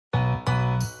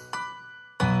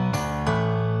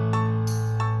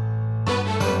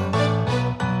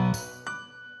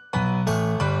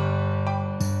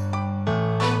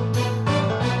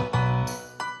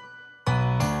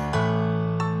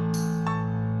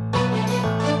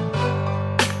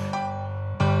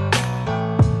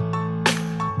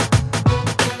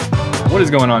What is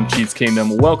going on, Chiefs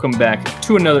Kingdom? Welcome back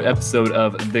to another episode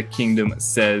of The Kingdom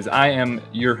Says. I am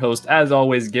your host, as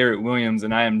always, Garrett Williams,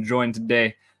 and I am joined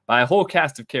today by a whole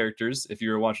cast of characters. If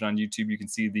you're watching on YouTube, you can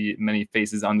see the many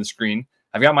faces on the screen.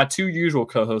 I've got my two usual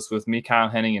co-hosts with me, Kyle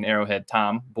Henning and Arrowhead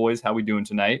Tom. Boys, how we doing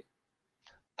tonight?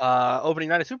 Opening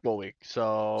night of Super Bowl week,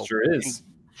 so sure is.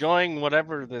 Enjoying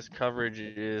whatever this coverage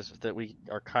is that we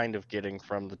are kind of getting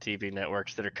from the TV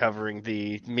networks that are covering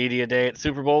the media day at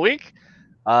Super Bowl week.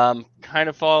 Kind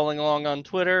of following along on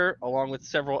Twitter, along with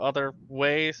several other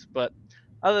ways, but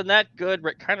other than that, good.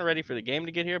 Kind of ready for the game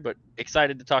to get here, but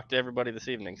excited to talk to everybody this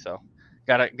evening. So,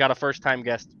 got a first time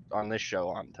guest on this show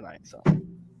on tonight. So,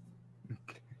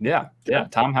 yeah.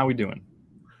 Tom, how we doing?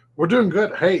 We're doing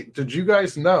good. Hey, did you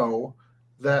guys know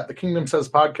that the Kingdom Says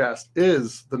podcast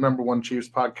is the #1 Chiefs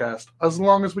podcast as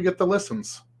long as we get the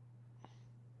listens?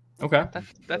 Okay,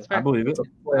 that's fair. I believe it.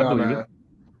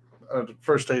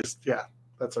 First taste, yeah.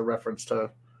 That's a reference to.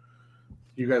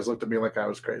 You guys looked at me like I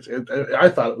was crazy. I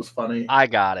thought it was funny. I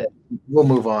got it. We'll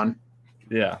move on.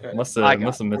 Yeah, must have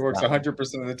missed. It works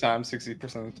 100% of the time,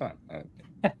 60% of the time.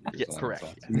 Yeah, correct.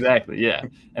 Exactly. Yeah,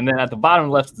 and then at the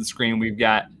bottom left of the screen, we've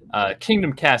got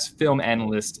Kingdom Kast film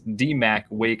analyst DMac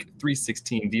Wake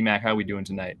 316. DMac, how are we doing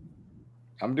tonight?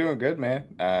 I'm doing good, man.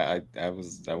 I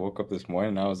woke up this morning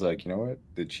and I was like, you know what?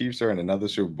 The Chiefs are in another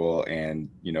Super Bowl, and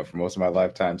for most of my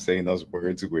lifetime, saying those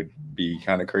words would be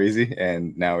kind of crazy,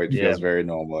 and now it feels very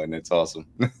normal, and it's awesome.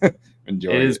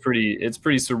 Enjoy. It's pretty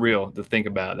surreal to think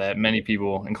about that. Many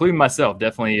people, including myself,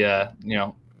 definitely,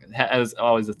 as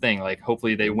always a thing. Like,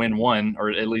 hopefully they win one, or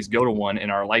at least go to one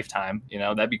in our lifetime.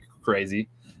 That'd be crazy.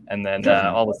 And then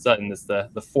all of a sudden, it's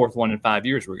the fourth one in 5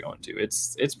 years we're going to.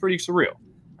 It's pretty surreal.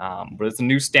 But it's a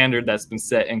new standard that's been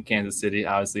set in Kansas City.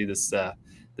 Obviously,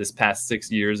 this past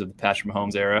 6 years of the Patrick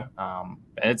Mahomes era, and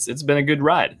it's been a good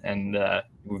ride. And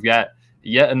we've got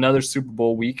yet another Super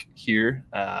Bowl week here.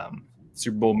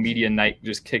 Super Bowl media night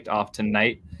just kicked off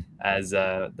tonight as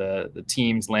the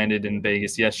teams landed in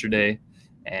Vegas yesterday,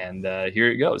 and here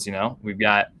it goes. We've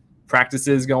got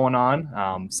practices going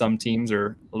on. Some teams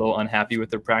are a little unhappy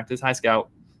with their practice. Hi, Scout.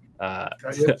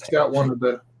 Scout wanted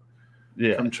to.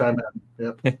 Yeah, from China.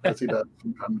 Yep, as he does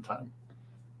from time to time.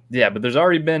 Yeah, but there's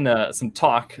already been some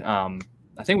talk. I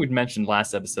think we'd mentioned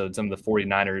last episode some of the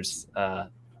 49ers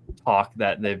talk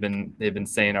that they've been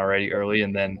saying already early,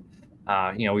 and then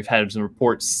we've had some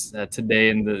reports today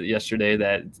and yesterday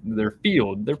that their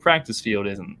practice field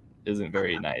isn't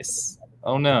very nice.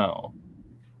 Oh no,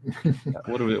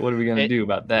 what are we gonna do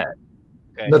about that?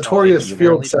 Okay, notorious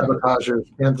field sabotagers,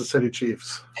 Kansas City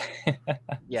Chiefs.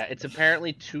 Yeah, it's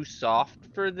apparently too soft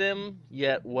for them,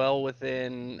 yet well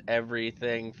within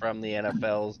everything from the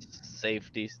NFL's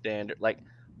safety standard. Like,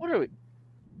 what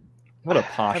a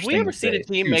posh have we ever seen a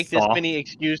team make soft. This many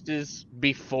excuses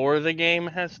before the game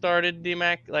has started,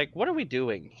 DMac? Like, what are we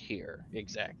doing here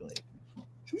exactly?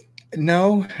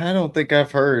 No, I don't think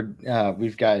I've heard.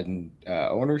 We've gotten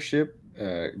ownership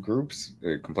groups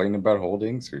complaining about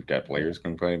holdings. We've got players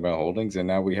complaining about holdings, and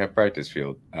now we have practice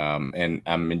field. And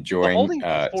I'm enjoying. The holding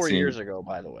was 4 years ago,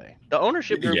 by the way. The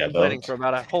ownership group complaining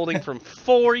about a holding from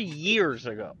 4 years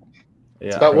ago.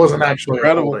 Yeah, that wasn't actually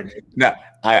incredible. No,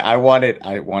 I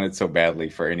wanted so badly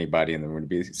for anybody in the room to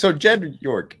be. So Jed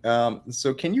York,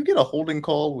 so can you get a holding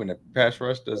call when a pass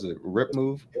rush does a rip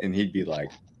move, and he'd be like,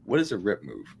 "What is a rip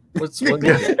move? What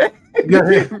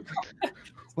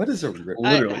is a rip?"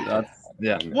 Literally,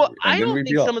 yeah. Well, I don't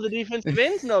think some of the defensive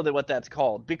ends know what that's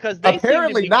called, because they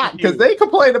apparently not, because they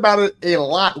complain about it a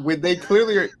lot when they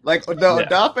clearly are, like the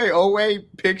Odafe Owe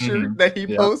picture that he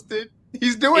posted.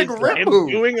 He's doing a rip move.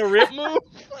 Doing a rip move.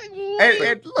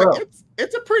 and look,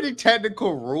 it's a pretty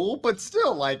technical rule, but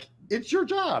still, like, it's your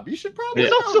job. You should probably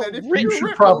know that. If you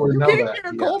should probably know that. You can't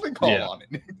get a golden call on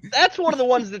it. That's one of the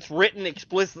ones that's written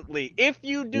explicitly. If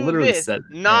you do this,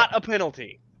 not a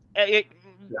penalty.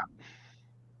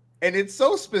 And it's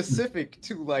so specific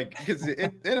to, like, because the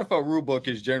NFL rulebook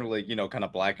is generally, kind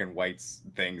of black and white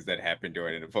things that happen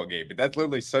during an NFL game. But that's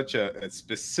literally such a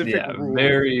specific rule.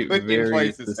 Very,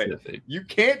 very specific. You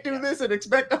can't do this and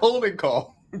expect a holding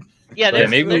call. Yeah,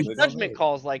 there's judgment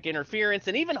calls like interference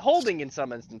and even holding in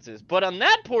some instances. But on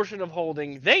that portion of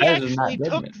holding, they actually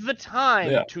took the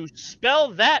time to spell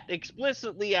that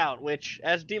explicitly out, which,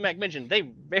 as DMac mentioned, they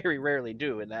very rarely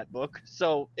do in that book.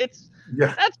 So that's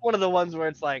one of the ones where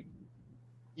it's like,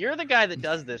 you're the guy that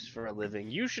does this for a living.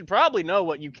 You should probably know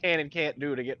what you can and can't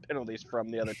do to get penalties from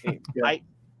the other team.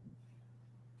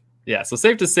 Yeah, so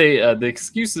safe to say the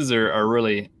excuses are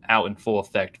really out in full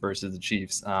effect versus the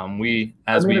Chiefs. We've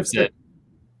said,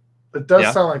 it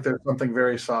does sound like there's something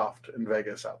very soft in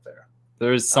Vegas out there.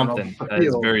 There is something that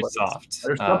is very soft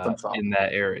in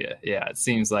that area. Yeah, it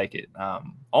seems like it.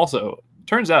 Also,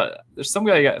 turns out there's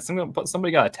somebody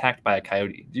got attacked by a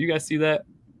coyote. Do you guys see that?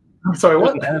 I'm sorry,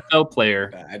 what? An NFL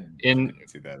player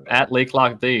at Lake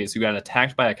Las Vegas who got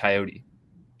attacked by a coyote.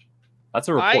 That's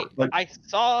a report. I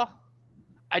saw.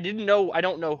 I didn't know. I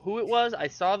don't know who it was. I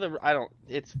saw the. I don't.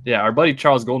 It's. Yeah, our buddy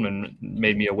Charles Goldman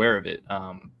made me aware of it.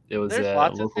 It was a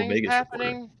local Vegas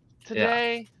happening reporter.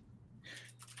 Today. Yeah.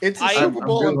 It's a Super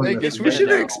Bowl in Vegas. We should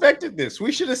have expected this.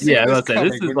 We should have seen this coming.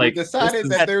 This is when we decided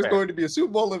that there's going to be a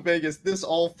Super Bowl in Vegas, this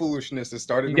all foolishness has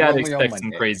started. You got to expect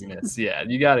some craziness. Yeah,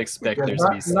 you got to expect there's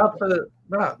to be something.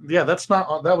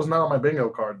 That was not on my bingo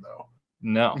card, though.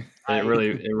 No, it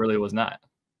really was not.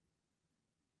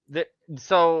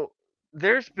 So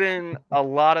there's been a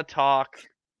lot of talk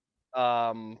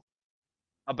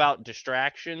about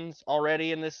distractions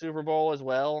already in this Super Bowl as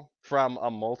well, from a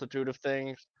multitude of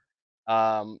things.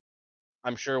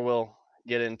 I'm sure we'll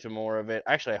get into more of it.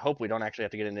 Actually, I hope we don't actually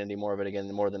have to get into any more of it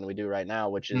again, more than we do right now,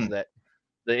 which is that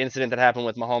the incident that happened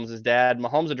with Mahomes' dad.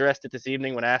 Mahomes addressed it this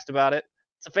evening when asked about it.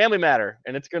 It's a family matter,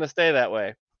 and it's going to stay that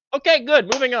way. Okay, good.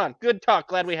 Moving on. Good talk.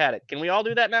 Glad we had it. Can we all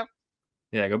do that now?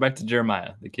 Yeah, go back to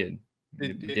Jeremiah, the kid.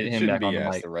 Get him back on the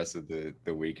mic. The rest of the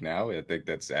week now. I think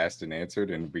that's asked and answered,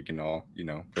 and we can all,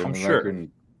 I'm sure.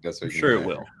 That's what it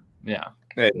will. Yeah.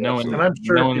 Knowing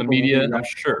the media, I'm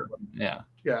sure. Yeah.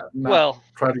 Yeah.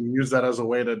 Try to use that as a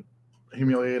way to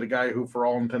humiliate a guy who, for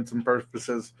all intents and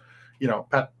purposes,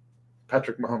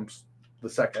 Patrick Mahomes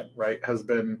II, right, has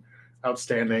been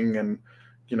outstanding and,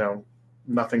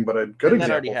 nothing but a good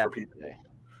example for people. Today.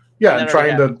 Yeah, and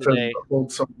trying to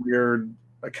hold some weird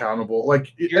accountable.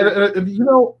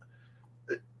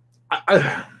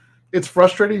 It's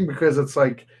frustrating because it's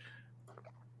like,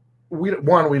 we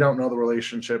don't know the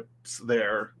relationships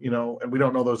there, and we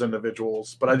don't know those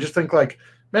individuals. But I just think, like,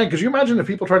 man, could you imagine if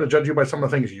people try to judge you by some of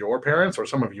the things your parents or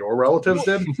some of your relatives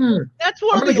did? That's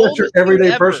one I'm going to guess your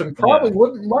everyday person probably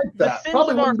wouldn't like that.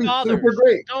 Probably wouldn't be super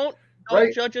great.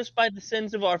 Don't judge us by the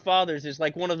sins of our fathers is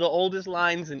like one of the oldest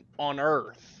lines on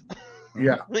earth.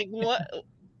 Yeah. Like, what?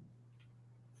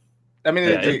 I mean,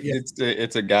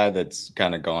 it's a guy that's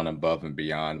kind of gone above and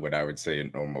beyond what I would say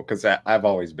normal. Because I've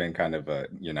always been kind of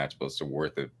you're not supposed to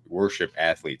worship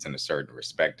athletes in a certain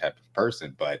respect type of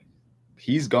person, but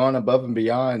he's gone above and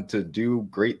beyond to do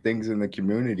great things in the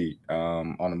community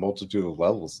on a multitude of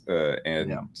levels.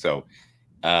 So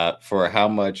for how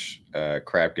much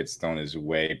crap gets thrown his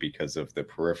way because of the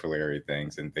peripheral area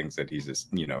things and things that he's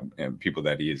just, and people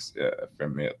that he's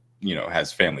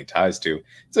has family ties to,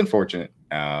 it's unfortunate.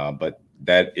 But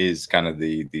that is kind of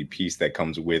the piece that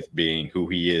comes with being who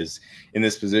he is in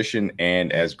this position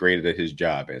and as great at his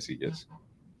job as he is.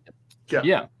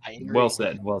 Yeah. Well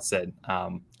said.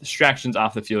 Distractions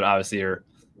off the field obviously are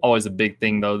always a big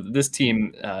thing, though. This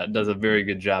team does a very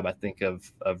good job, I think,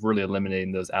 of really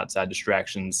eliminating those outside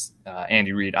distractions.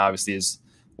 Andy Reid obviously is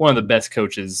one of the best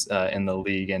coaches in the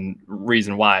league, and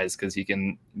reason why is because he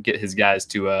can get his guys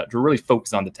to really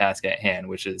focus on the task at hand,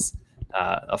 which is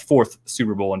a fourth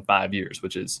Super Bowl in 5 years,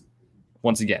 which is,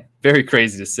 once again, very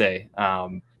crazy to say.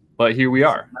 But here we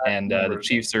are, and the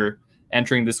Chiefs are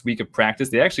entering this week of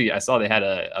practice. I saw they had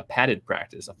a padded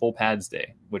practice, a full pads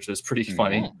day, which was pretty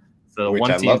funny. So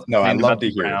one team I love to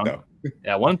hear it, though.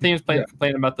 Yeah, one team is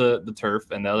complaining about the turf,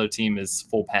 and the other team is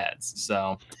full pads.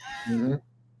 So,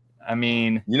 I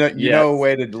mean, a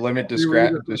way to limit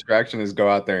distraction is go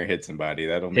out there and hit somebody.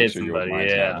 That'll make sure your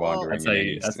mind's not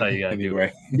wandering. That's how you gotta do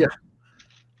it. Yeah.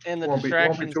 And the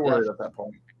distraction won't be too worried at that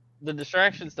point. The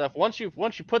distraction stuff, once you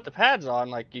put the pads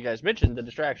on, like you guys mentioned, the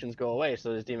distractions go away.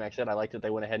 So as DMac said, I like that they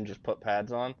went ahead and just put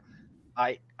pads on.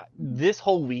 This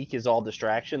whole week is all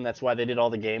distraction. That's why they did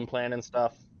all the game plan and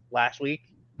stuff last week.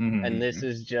 And this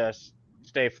is just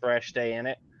stay fresh, stay in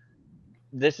it.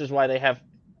 This is why they have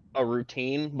a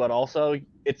routine, but also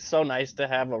it's so nice to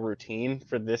have a routine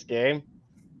for this game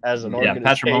as an organization.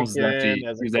 Patrick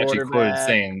Mahomes is actually quoted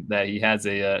saying that he has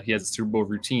a Super Bowl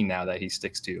routine now that he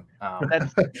sticks to.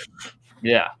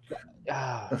 Yeah,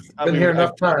 been here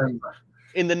enough time.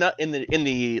 In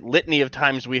the litany of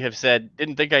times we have said,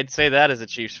 didn't think I'd say that as a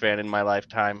Chiefs fan in my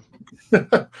lifetime.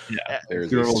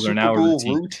 There's a Super Bowl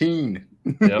routine.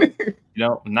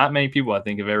 Yep. Not many people I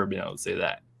think have ever been able to say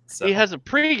that. So. He has a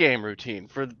pregame routine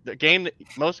for the game that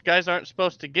most guys aren't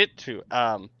supposed to get to.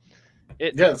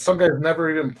 Some guys never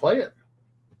even play it.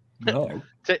 No,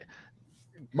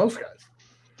 most guys.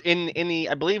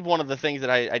 I believe one of the things that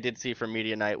I did see from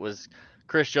media night was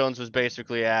Chris Jones was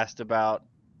basically asked about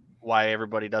why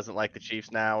everybody doesn't like the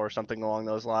Chiefs now or something along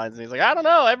those lines, and he's like, I don't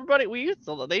know, everybody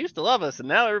they used to love us, and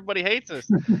now everybody hates us.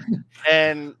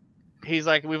 And he's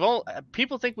like,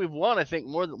 people think we've won, I think,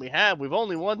 more than we have. We've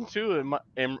only won 2.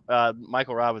 And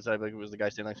Michael Robbins, I think, was the guy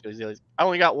standing next to us. He's like, I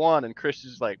only got 1. And Chris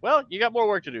is like, well, you got more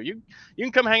work to do. You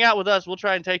can come hang out with us. We'll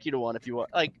try and take you to 1 if you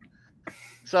want. Like,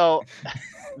 so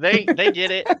they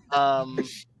get it.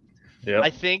 I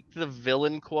think the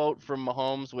villain quote from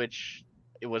Mahomes, which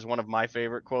it was one of my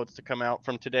favorite quotes to come out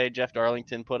from today. Jeff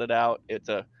Darlington put it out. It's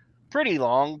a pretty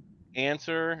long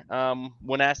answer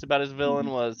when asked about his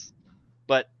villain was.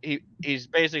 But he's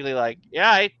basically like,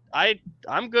 yeah,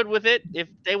 I'm good with it. If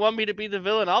they want me to be the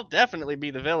villain, I'll definitely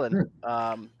be the villain.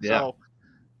 So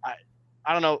I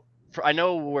don't know. I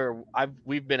know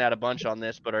we've been at a bunch on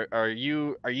this, but are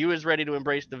you as ready to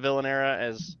embrace the villain era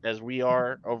as we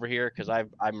are over here? Because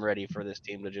I'm ready for this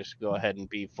team to just go ahead and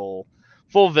be full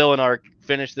villain arc,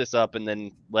 finish this up, and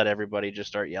then let everybody just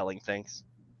start yelling things.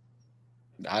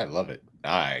 I love it.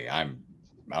 I'm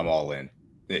all in.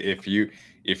 If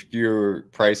your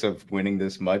price of winning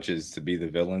this much is to be the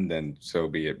villain, then so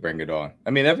be it. Bring it on. I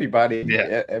mean, everybody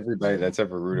that's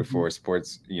ever rooted for a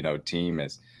sports, team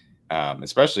is,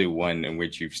 especially one in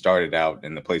which you've started out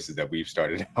in the places that we've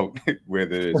started out,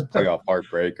 whether it's playoff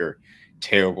heartbreak or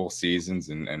terrible seasons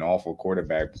and awful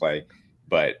quarterback play.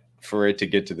 But for it to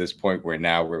get to this point where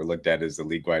now we're looked at as the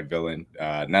league-wide villain,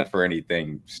 not for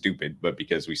anything stupid, but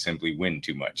because we simply win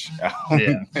too much.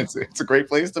 It's a great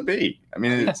place to be. I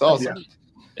mean, it's awesome.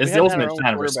 It's the ultimate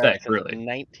sign of respect, really.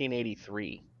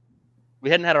 1983. We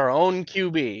hadn't had our own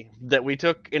QB that we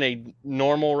took in a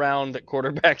normal round that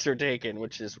quarterbacks are taken,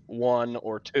 which is 1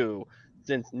 or 2,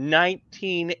 since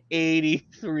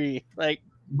 1983. Like,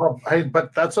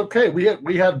 but that's okay. We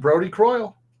had Brody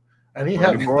Croyle. And he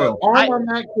had arm on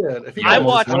that kid. I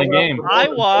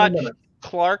watched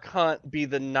Clark Hunt be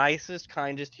the nicest,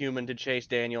 kindest human to Chase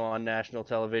Daniel on national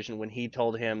television when he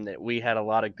told him that we had a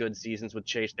lot of good seasons with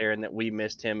Chase there and that we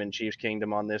missed him in Chiefs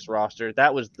Kingdom on this roster.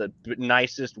 That was the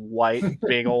nicest white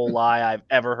big old lie I've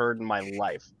ever heard in my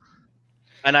life.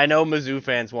 And I know Mizzou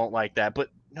fans won't like that, but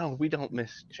no, we don't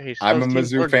miss Chase. I'm a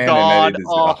Mizzou fan, and that is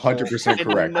 100%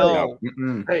 correct. No. He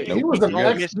was hold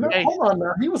on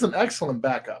now. He was an excellent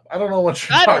backup. I don't know what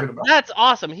you're talking about. That's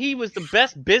awesome. He was the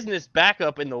best business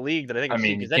backup in the league that I think I've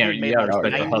seen, because that dude made like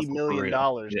 $90 million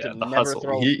to never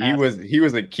throw. He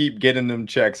was a keep getting them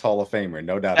checks Hall of Famer,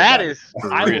 no doubt. That is,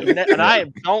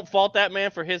 I don't fault that man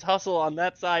for his hustle on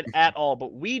that side at all.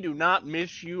 But we do not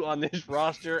miss you on this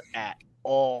roster at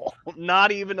all,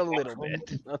 not even a little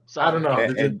bit. I don't know.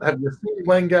 Have you seen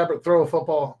Wayne Gabbert throw a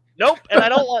football? Nope, and I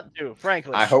don't want to,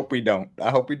 frankly. I hope we don't. Yeah, I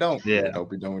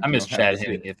hope we don't. I miss Chad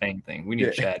Henne, if anything. We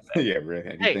need Chad back. Yeah,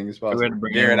 really. Anything is possible.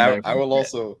 Darren, I will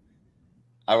also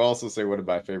say one of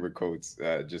my favorite quotes,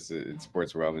 just in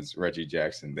sports realm, is Reggie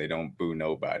Jackson. They don't boo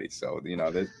nobody. So they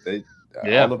all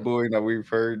the booing that we've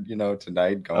heard,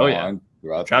 tonight going on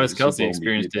throughout Travis Kelce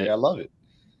experienced it. I love it.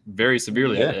 Very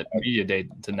severely at media day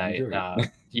tonight.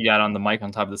 He got on the mic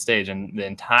on top of the stage, and the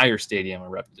entire stadium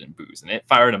erupted in boos, and it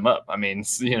fired him up. I mean,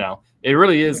 it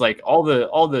really is like all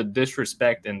the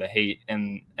disrespect and the hate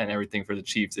and everything for the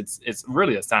Chiefs. It's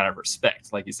really a sign of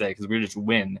respect, like you say, because we just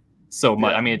win so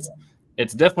much. I mean,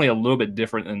 it's definitely a little bit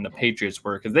different than the Patriots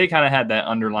were, because they kind of had that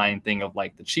underlying thing of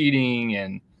like the cheating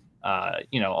and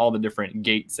all the different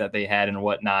gates that they had and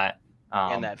whatnot.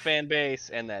 And that fan base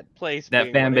and that place.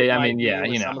 That fan base. I mean,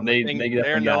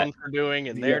 they're known for doing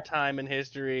in their time in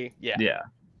history. Yeah. Yeah.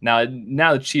 Now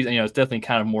the Chiefs, it's definitely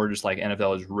kind of more just like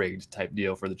NFL is rigged type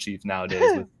deal for the Chiefs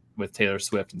nowadays with Taylor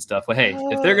Swift and stuff. But hey,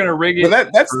 if they're gonna rig it,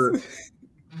 that's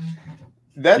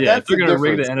if they're gonna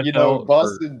rig the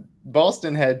NFL.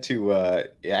 Boston had to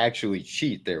actually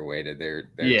cheat their way to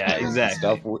their exactly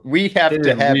stuff. We have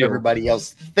to have everybody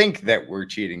else think that we're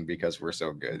cheating because we're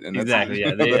so good. And exactly,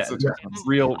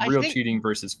 real cheating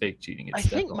versus fake cheating. I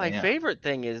think my favorite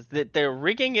thing is that they're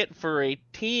rigging it for a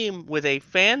team with a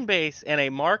fan base and a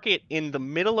market in the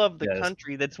middle of the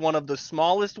country that's one of the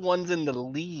smallest ones in the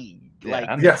league. Yeah,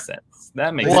 that makes sense.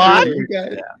 That makes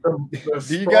sense.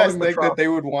 Do you guys think that they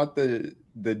would want the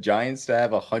Giants to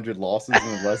have 100 losses in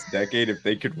the last decade if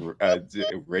they could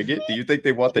rig it? Do you think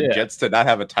they want the Jets to not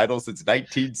have a title since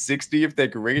 1960 if they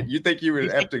could rig it? You think you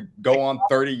would have to go on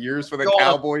 30 years for the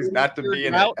Cowboys not to be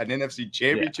in an NFC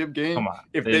Championship game? Come on.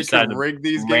 If they could rig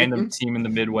these random games? Team in the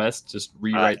Midwest just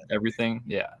rewrite everything.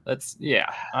 Yeah,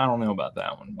 I don't know about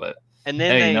that one, but and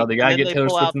then they gotta get Taylor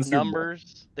Swift in the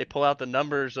numbers. They pull out the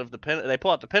numbers of they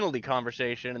pull out the penalty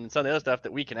conversation and some of the other stuff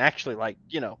that we can actually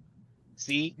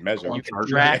see, measure, you can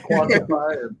track,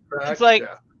 quantify, and track. It's like,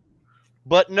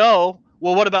 but no.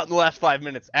 Well, what about in the last 5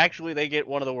 minutes? Actually, they get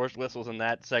one of the worst whistles in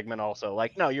that segment. Also,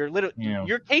 like, no, you're literally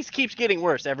your case keeps getting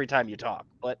worse every time you talk.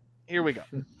 But here we go.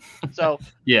 So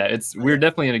yeah, we're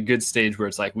definitely in a good stage where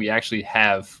it's like we actually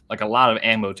have like a lot of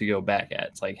ammo to go back at.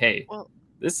 It's like, hey,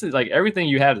 this is like everything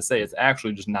you have to say is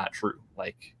actually just not true.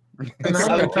 Like,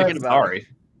 sorry.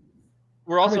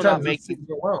 We're also not making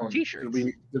t-shirts.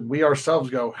 Did we ourselves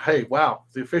go, hey, wow,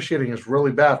 the officiating is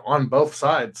really bad on both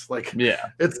sides? Like,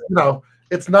 it's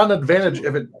it's not an advantage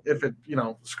if it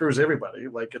screws everybody.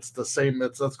 Like, it's the same.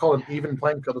 That's called an even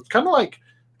playing field. It's kind of like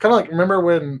remember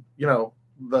when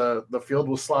the field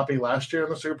was sloppy last year in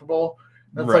the Super Bowl.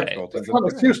 It's like it's not an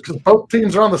excuse because both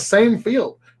teams are on the same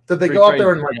field. Did they go out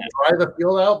there and dry the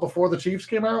field out before the Chiefs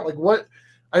came out? Like, what?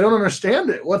 I don't understand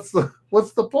it. What's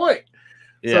the point?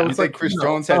 Yeah, so it's like Chris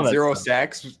Jones had 0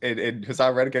 sacks and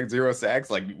Hassan Reddick had 0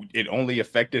 sacks. Like, it only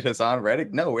affected Hassan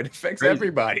Reddick? No, it affects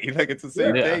everybody. Like, it's the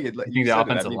same thing. You think the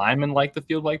offensive linemen like the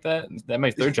field like that? That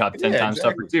makes their job 10 times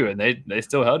tougher too, and they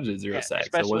still held it at 0 sacks.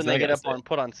 Especially when they get up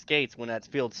put on skates when that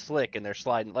field's slick and they're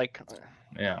sliding. Like,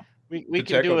 we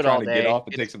can do it all day. Get off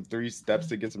and take some 3 steps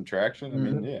to get some traction. I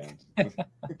mean,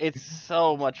 it's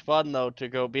so much fun though to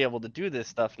go be able to do this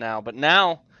stuff now. But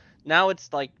now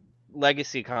it's like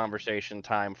legacy conversation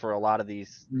time for a lot of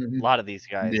these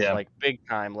guys, like big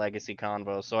time legacy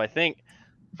convos. So I think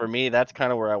for me, that's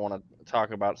kind of where I want to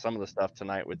talk about some of the stuff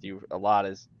tonight with you a lot.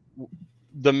 Is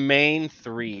the main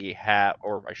 3 have,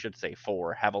 or I should say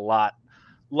 4, have a lot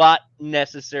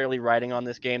necessarily riding on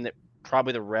this game that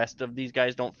probably the rest of these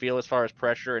guys don't feel as far as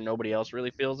pressure, and nobody else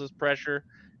really feels as pressure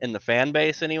in the fan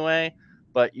base anyway.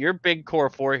 But your big core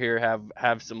 4 here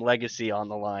have some legacy on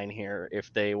the line here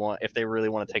if they really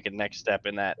want to take a next step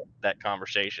in that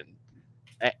conversation.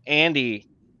 Andy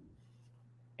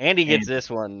gets this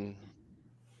one,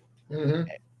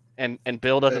 and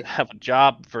Bill doesn't have a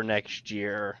job for next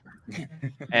year,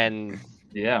 and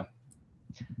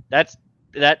that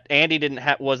Andy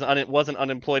wasn't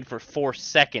unemployed for 4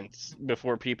 seconds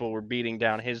before people were beating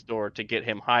down his door to get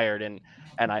him hired, and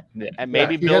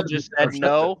maybe Bill just said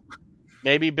no.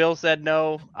 Maybe Bill said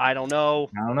no. I don't know.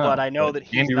 But I know that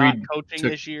he's not coaching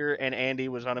this year, and Andy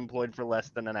was unemployed for less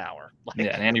than an hour. And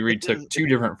Andy Reid took 2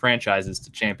 different franchises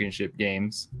to championship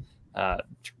games.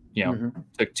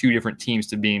 Took 2 different teams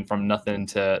to being from nothing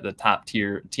to the top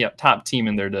team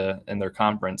in their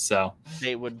conference. So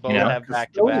they would both have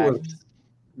back-to-backs.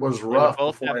 Was rough.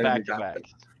 Both have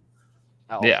back-to-backs.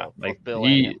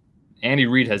 Andy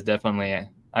Reid has definitely.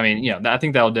 I mean, I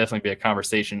think that'll definitely be a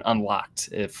conversation unlocked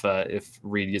if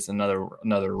Reid gets another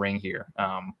ring here.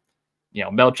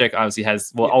 Belichick obviously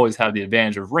will always have the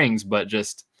advantage of rings, but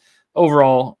just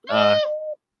overall,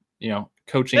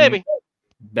 coaching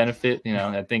benefit.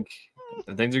 I think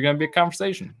there's going to be a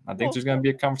conversation. I think there's going to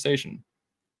be a conversation.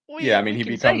 Yeah, I mean, he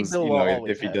becomes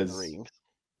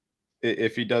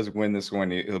if he does win this one,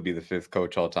 he'll be the 5th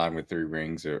coach all time with 3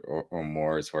 rings or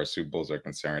more as far as Super Bowls are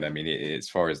concerned. I mean, as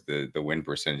far as the win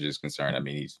percentage is concerned, I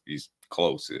mean, he's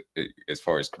close as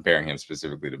far as comparing him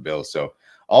specifically to Bill. So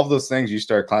all of those things, you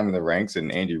start climbing the ranks,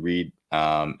 and Andy Reid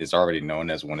is already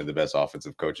known as one of the best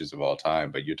offensive coaches of all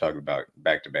time. But you're talking about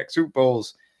back-to-back Super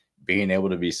Bowls, being able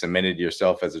to be cemented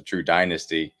yourself as a true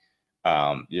dynasty.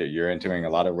 You're entering a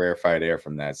lot of rarefied air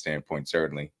from that standpoint,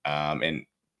 certainly. And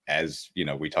as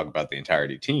we talk about the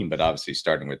entirety team, but obviously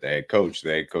starting with the head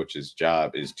coach's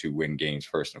job is to win games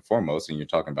first and foremost. And you're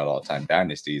talking about all-time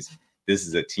dynasties. This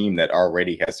is a team that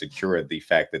already has secured the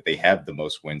fact that they have the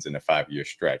most wins in a 5-year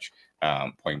stretch,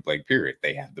 point blank period.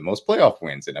 They have the most playoff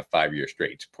wins in a 5-year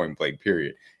stretch, point blank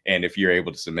period. And if you're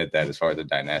able to submit that as far as the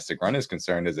dynastic run is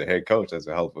concerned as a head coach, that's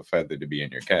a hell of a feather to be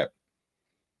in your cap.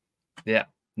 Yeah,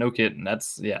 no kidding.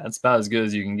 That's about as good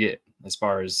as you can get as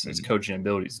far as his coaching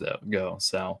abilities go.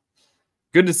 So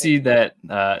good to see that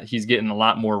he's getting a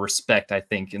lot more respect, I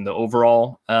think, in the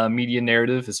overall media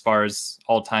narrative as far as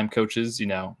all-time coaches. He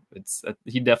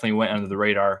definitely went under the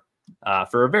radar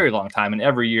for a very long time, and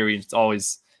every year it's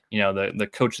always the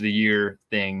coach of the year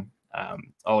thing,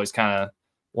 always kind of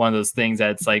one of those things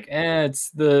that's like, it's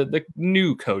the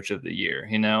new coach of the year.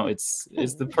 It's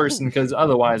the person, because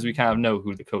otherwise we kind of know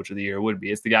who the coach of the year would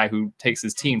be. It's the guy who takes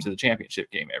his team to the championship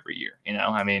game every year.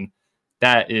 I mean,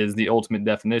 that is the ultimate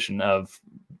definition of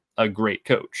a great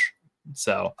coach.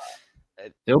 So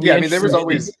it'll be. I mean, there was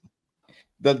always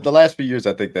the last few years.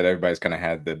 I think that everybody's kind of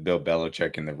had the Bill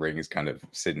Belichick in the ring is kind of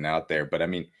sitting out there. But I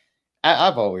mean,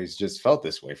 I've always just felt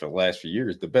this way for the last few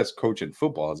years. The best coach in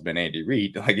football has been Andy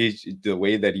Reid. Like, the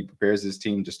way that he prepares his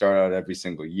team to start out every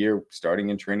single year, starting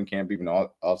in training camp, even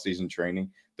off-season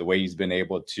training, the way he's been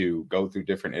able to go through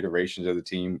different iterations of the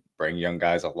team, bring young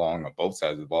guys along on both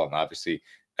sides of the ball. And obviously,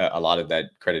 a lot of that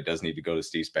credit does need to go to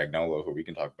Steve Spagnuolo, who we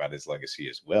can talk about his legacy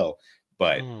as well.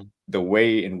 but the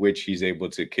way in which he's able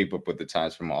to keep up with the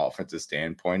times from an offensive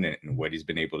standpoint and what he's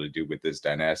been able to do with this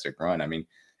dynastic run, I mean,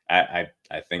 I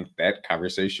think that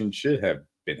conversation should have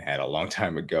been had a long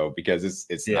time ago, because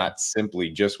it's not simply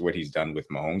just what he's done with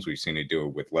Mahomes. We've seen it do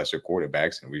it with lesser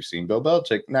quarterbacks, and we've seen Bill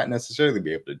Belichick not necessarily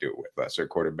be able to do it with lesser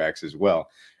quarterbacks as well,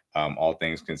 all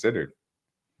things considered.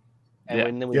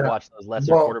 And then we watch those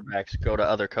lesser quarterbacks go to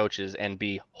other coaches and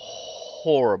be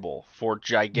horrible for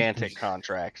gigantic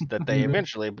contracts that they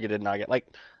eventually did not get. Like,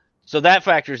 so that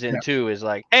factors in too, is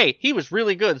like, hey, he was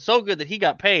really good, so good that he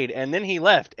got paid, and then he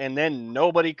left, and then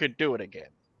nobody could do it again.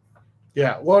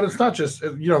 Yeah, well, it's not just,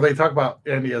 they talk about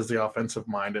Andy as the offensive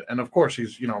mind, and of course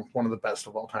he's, one of the best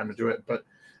of all time to do it, but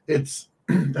it's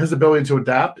his ability to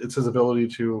adapt. It's his ability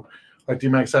to, like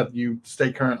DMac said, you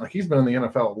stay current. Like, he's been in the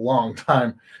NFL a long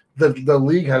time. The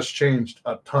league has changed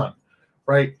a ton,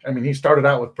 right? I mean, he started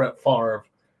out with Brett Favre,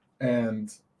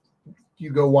 and you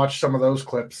go watch some of those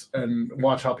clips and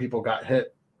watch how people got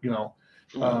hit, Yeah.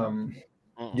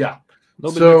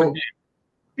 So,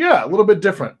 yeah, a little bit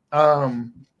different.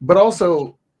 But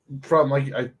also from,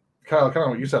 like, kind of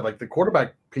what you said, like the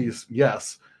quarterback piece,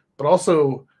 yes, but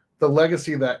also the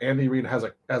legacy that Andy Reid has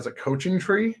as a coaching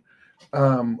tree,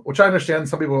 which I understand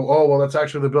some people go, oh, well, that's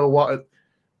actually the Bill.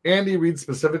 Andy Reid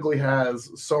specifically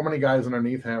has so many guys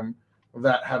underneath him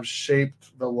that have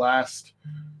shaped the last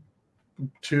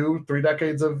 2-3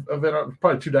 decades of it,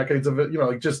 probably 2 decades of it.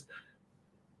 Like, just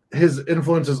his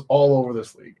influence is all over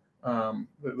this league.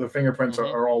 The fingerprints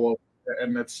are all over,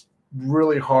 and it's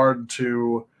really hard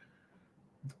to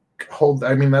hold.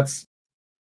 I mean, that's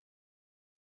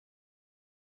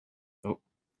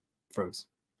froze.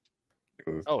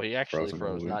 Oh, he actually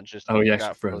froze, not just he actually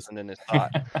got froze in his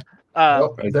thought.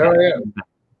 There I am.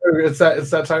 It's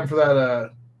that time for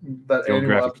that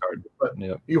annual episode. But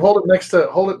you hold it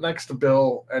next to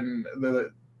Bill, and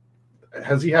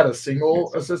has he had a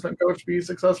single assistant coach be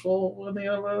successful in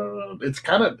the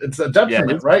it's a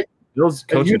detriment, right? Bill's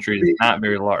coaching tree is not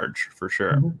very large, for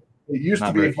sure. It used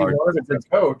to be, if you wanted a good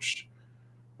coach,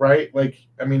 right? Like,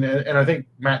 I mean, and I think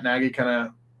Matt Nagy kind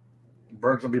of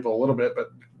burned some people a little bit,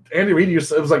 but Andy Reid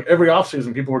it was like every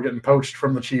offseason people were getting poached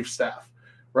from the Chiefs staff,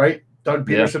 right? Doug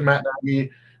Peterson, Matt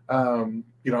Nagy, and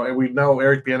we know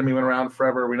Eric Bieniemy went around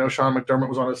forever. We know Sean McDermott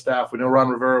was on his staff. We know Ron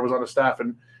Rivera was on his staff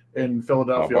in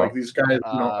Philadelphia. Like, these guys,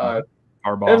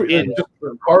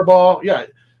 Harbaugh, yeah.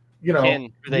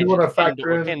 Ken, you want to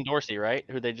factor in Ken Dorsey, right?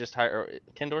 Who they just hired?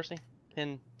 Ken Dorsey,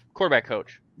 quarterback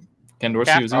coach. Ken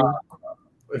Dorsey was on.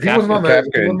 If he wasn't on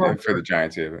that, for the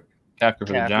Giants, Kafka for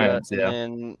the Giants,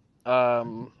 and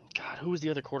God, who was the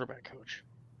other quarterback coach?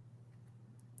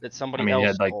 That somebody else. He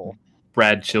had like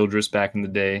Brad Childress back in the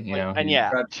day,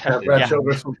 Brad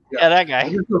Childress, that guy.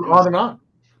 On and on.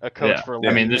 A coach for.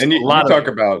 I mean, there's and a lot of talk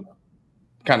about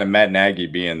kind of Matt Nagy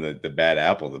being the bad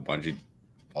apple of the bunch.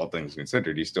 All things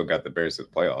considered, he still got the Bears to the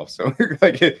playoffs. So,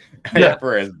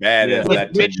 for as bad as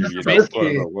that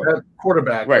team,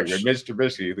 quarterback, right? With Mitch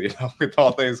Trubisky, with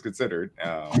all things considered,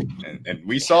 and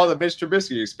we saw the Mitch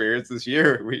Trubisky experience this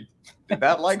year. We did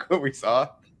not like what we saw.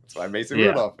 That's why Mason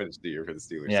Rudolph finished the year for the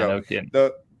Steelers. Yeah, no kidding.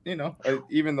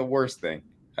 Even the worst thing,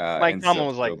 Mike Tomlin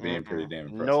was like, being pretty damn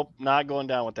impressive. Nope, not going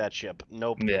down with that ship.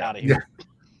 Nope, out of here.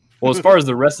 Well, as far as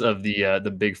the rest of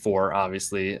the big four,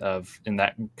 obviously, in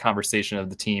that conversation of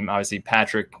the team, obviously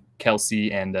Patrick,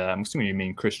 Kelsey, and I'm assuming you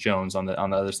mean Chris Jones on the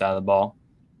other side of the ball.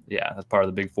 Yeah, that's part of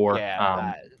the big four.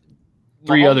 Yeah,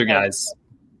 three other guys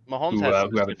who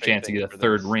have a chance to get a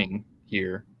third ring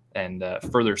here and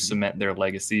further cement their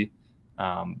legacy.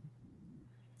 Going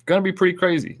to be pretty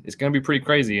crazy. It's going to be pretty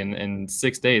crazy in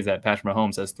 6 days that Patrick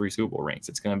Mahomes has 3 Super Bowl rings.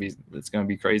 It's going to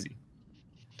be crazy.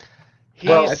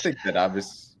 Well, I think that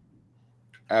obviously.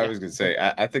 I was going to say,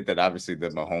 I think that obviously the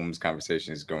Mahomes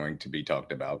conversation is going to be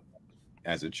talked about,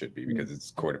 as it should be, because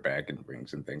it's quarterback and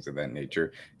rings and things of that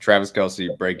nature. Travis Kelce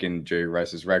breaking Jerry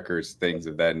Rice's records, things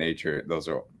of that nature. Those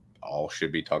are all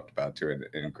should be talked about to an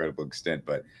incredible extent.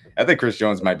 But I think Chris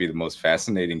Jones might be the most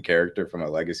fascinating character from a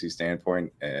legacy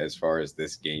standpoint as far as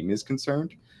this game is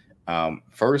concerned.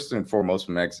 First and foremost,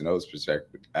 from X and O's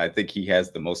perspective, I think he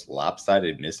has the most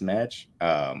lopsided mismatch.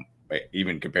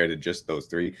 Even compared to just those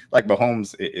three. Like,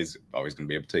 Mahomes is always going to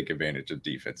be able to take advantage of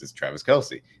defense. It's Travis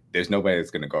Kelce. There's nobody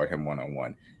that's going to guard him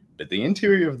one-on-one. But the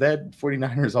interior of that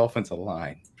 49ers offensive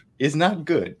line is not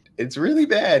good. It's really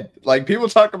bad. Like, people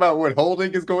talk about what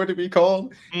holding is going to be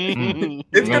called. It's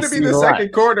going to be the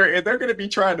second quarter, and they're going to be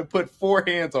trying to put 4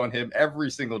 hands on him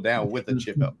every single down with a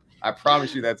chip up. I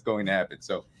promise you that's going to happen.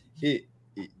 So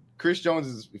Chris Jones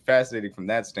is fascinating from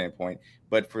that standpoint.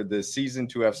 But for the season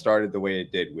to have started the way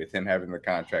it did with him having the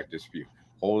contract dispute,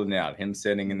 holding out, him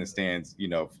sitting in the stands,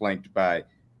 flanked by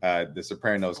the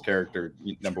Sopranos character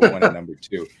number 1 and number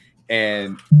 2.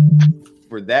 And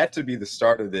for that to be the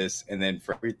start of this, and then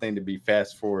for everything to be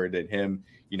fast forward and him,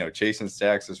 chasing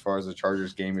sacks as far as the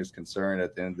Chargers game is concerned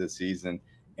at the end of the season,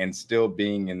 and still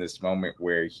being in this moment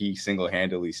where he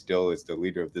single-handedly still is the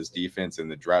leader of this defense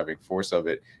and the driving force of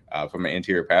it from an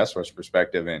interior pass rush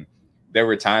perspective. And there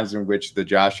were times in which the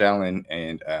Josh Allen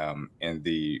and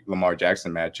the Lamar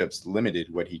Jackson matchups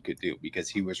limited what he could do because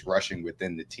he was rushing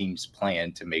within the team's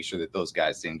plan to make sure that those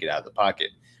guys didn't get out of the pocket.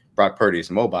 Brock Purdy is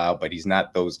mobile, but he's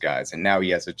not those guys. And now he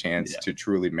has a chance to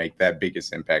truly make that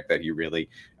biggest impact that he really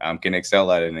can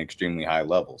excel at an extremely high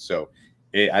level. So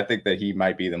I think that he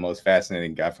might be the most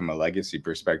fascinating guy from a legacy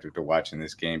perspective to watch in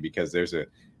this game because there's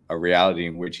a reality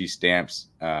in which he stamps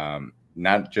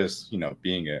not just,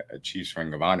 being a Chiefs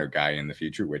Ring of Honor guy in the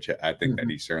future, which I think that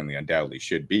he certainly undoubtedly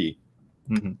should be,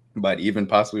 but even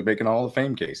possibly making a Hall of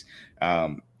Fame case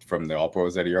from the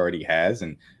All-Pros that he already has.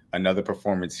 And another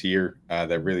performance here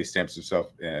that really stamps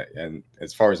himself and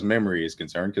as far as memory is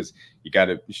concerned, because you got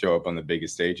to show up on the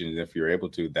biggest stage, and if you're able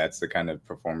to, that's the kind of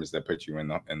performance that puts you in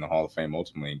the Hall of Fame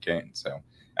ultimately in Canton. So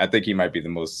I think he might be the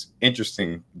most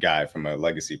interesting guy from a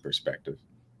legacy perspective.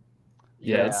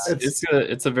 Yeah,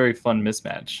 it's a very fun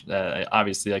mismatch.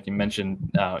 Obviously, like you mentioned,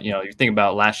 you think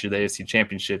about last year the AFC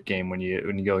Championship game when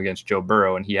you go against Joe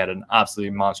Burrow, and he had an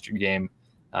absolutely monster game.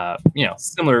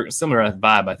 Similar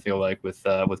vibe, I feel like, with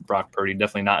Brock Purdy.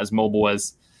 Definitely not as mobile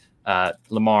as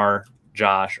Lamar,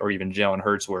 Josh, or even Jalen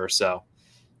Hurts were. So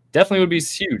definitely would be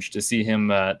huge to see him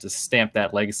to stamp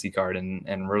that legacy card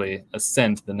and really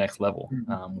ascend to the next level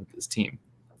with his team.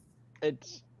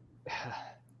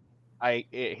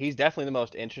 He's definitely the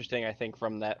most interesting, I think,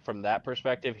 from that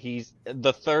perspective. He's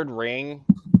the third ring,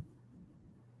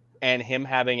 and him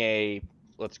having a,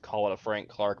 let's call it a Frank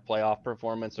Clark playoff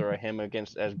performance, or a him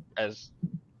against, as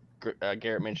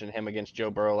Garrett mentioned, him against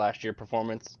Joe Burrow last year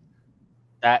performance.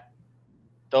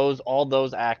 All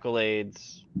those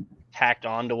accolades tacked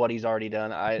on to what he's already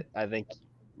done, I think,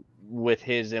 with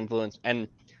his influence, and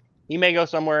he may go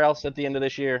somewhere else at the end of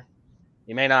this year.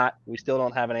 He may not. We still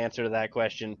don't have an answer to that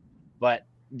question. But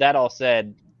that all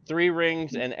said, 3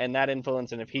 rings and that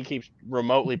influence, and if he keeps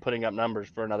remotely putting up numbers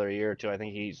for another year or two, I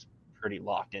think he's pretty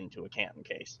locked into a Canton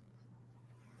case.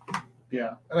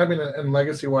 Yeah, and I mean, and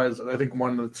legacy-wise, I think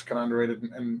one that's kind of underrated,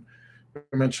 and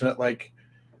we mentioned it,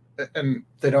 and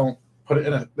they don't put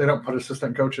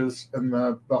assistant coaches in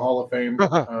the Hall of Fame,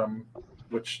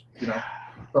 which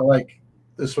but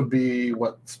this would be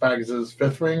what Spags'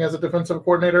 5th ring as a defensive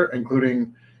coordinator,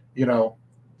 including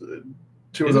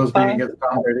 2 of those being against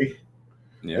Tom Brady.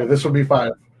 Yeah, this would be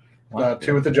 5.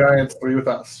 2 with the Giants, 3 with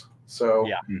us. So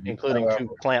including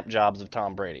 2 clamp jobs of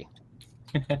Tom Brady.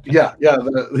 Yeah.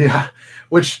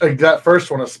 Which that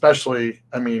first one especially.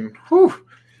 I mean, whew.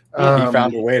 He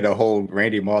found a way to hold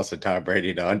Randy Moss and Tom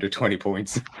Brady to under 20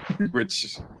 points,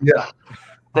 which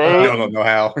I don't know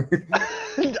how.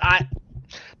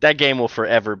 That game will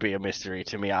forever be a mystery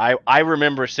to me. I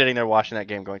remember sitting there watching that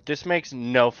game going, this makes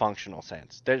no functional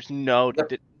sense. There's no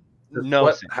sense.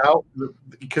 How?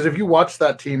 Because if you watch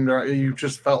that team, you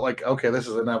just felt like, okay, this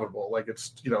is inevitable. Like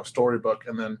it's, storybook.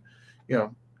 And then,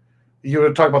 you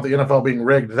would talk about the NFL being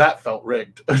rigged. That felt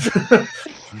rigged. We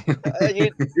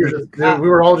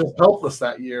were all just helpless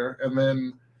that year. And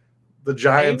then the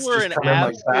Giants were just come in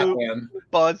like Batman.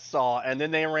 Buzzsaw, and then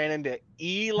they ran into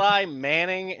Eli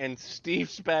Manning and Steve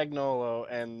Spagnuolo,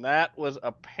 and that was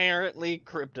apparently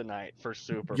kryptonite for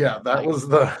Superman. Yeah, that was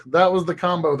the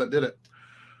combo that did it.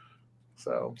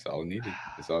 So it's all needed.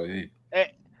 It's all you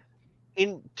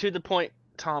need. To the point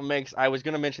Tom makes, I was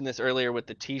going to mention this earlier with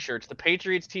the T-shirts. The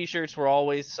Patriots T-shirts were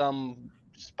always some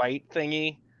spite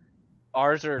thingy.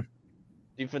 Ours are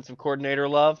defensive coordinator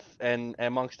love, and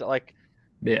amongst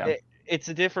it's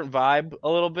a different vibe a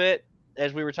little bit,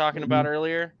 as we were talking about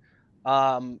earlier.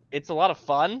 It's a lot of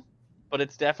fun, but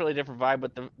it's definitely a different vibe.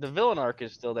 But the villain arc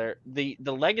is still there. The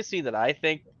legacy that I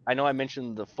know I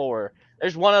mentioned the 4.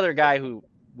 There's one other guy who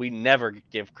we never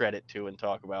give credit to and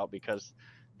talk about because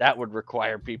that would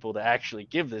require people to actually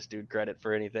give this dude credit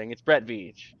for anything. It's Brett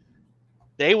Veach.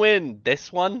 They win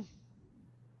this one.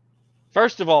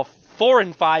 First of all, 4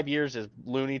 and 5 years is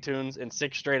Looney Tunes, and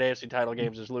 6 straight AFC title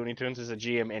games is Looney Tunes as a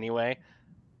GM anyway.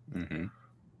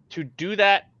 To do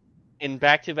that in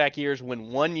back-to-back years when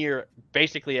one year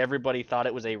basically everybody thought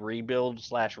it was a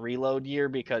rebuild/reload year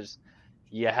because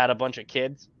you had a bunch of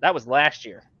kids. That was last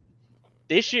year.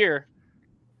 This year,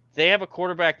 they have a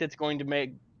quarterback that's going to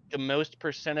make the most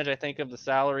percentage, I think, of the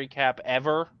salary cap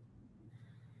ever.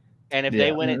 And if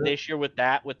they win it this year with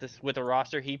a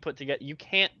roster he put together, you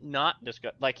can't not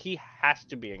discuss. Like, he has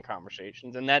to be in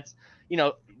conversations, and that's,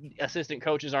 assistant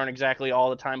coaches aren't exactly all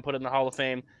the time put in the Hall of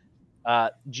Fame.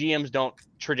 GMs don't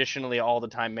traditionally all the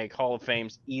time make Hall of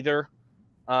Fames either.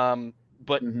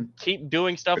 But keep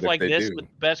doing stuff like this with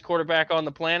the best quarterback on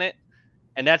the planet,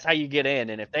 and that's how you get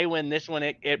in. And if they win this one,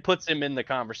 it puts him in the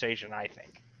conversation, I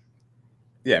think.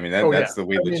 Yeah, I mean that's the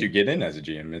way that you get in as a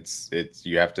GM. It's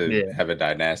you have to have a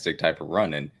dynastic type of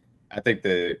run, and I think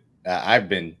that I've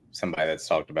been somebody that's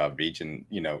talked about Veach and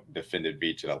defended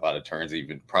Veach at a lot of turns,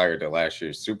 even prior to last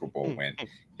year's Super Bowl win.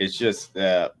 It's just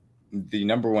the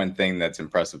number one thing that's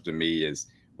impressive to me is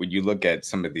when you look at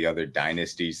some of the other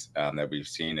dynasties that we've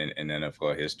seen in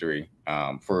NFL history,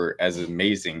 for as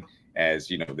amazing as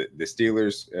the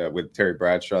Steelers with Terry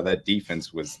Bradshaw, that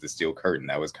defense was the steel curtain.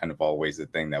 That was kind of always the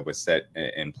thing that was set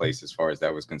in place as far as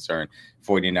that was concerned.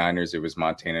 49ers, it was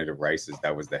Montana to Rice's,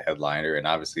 that was the headliner, and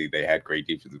obviously they had great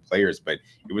defensive players, but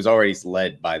it was already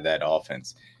led by that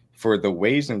offense. For the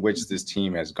ways in which this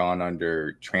team has gone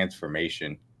under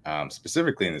transformation,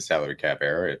 specifically in the salary cap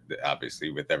era,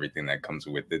 obviously with everything that comes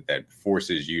with it, that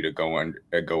forces you to go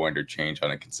under change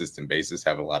on a consistent basis,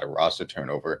 have a lot of roster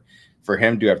turnover. For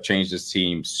him to have changed his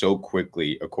team so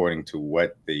quickly, according to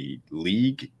what the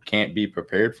league can't be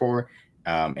prepared for,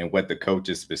 and what the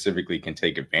coaches specifically can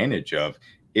take advantage of,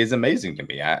 is amazing to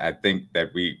me. I think that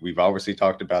we've obviously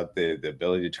talked about the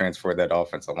ability to transfer that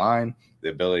offensive line, the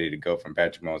ability to go from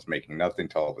Patrick Mahomes making nothing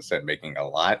to all of a sudden making a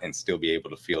lot and still be able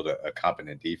to field a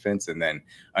competent defense, and then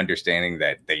understanding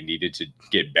that they needed to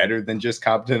get better than just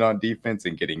competent on defense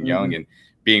and getting young and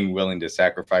being willing to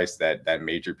sacrifice that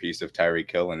major piece of Tyreek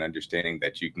Hill, and understanding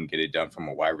that you can get it done from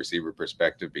a wide receiver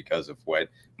perspective because of what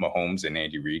Mahomes and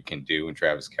Andy Reid can do and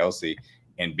Travis Kelce,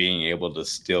 and being able to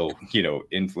still,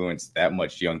 influence that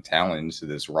much young talent into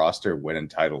this roster, win a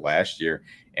title last year,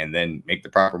 and then make the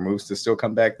proper moves to still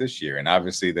come back this year. And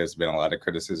obviously there's been a lot of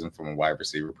criticism from a wide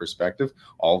receiver perspective.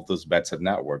 All of those bets have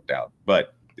not worked out.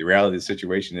 But the reality of the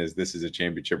situation is this is a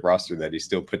championship roster that he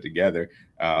still put together,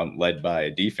 led by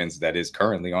a defense that is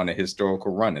currently on a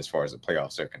historical run as far as the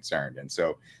playoffs are concerned. And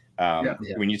so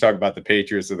when you talk about the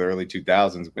Patriots of the early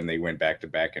 2000s, when they went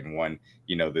back-to-back and won,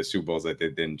 the Super Bowls that they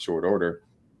did in short order,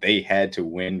 they had to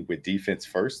win with defense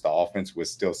first. The offense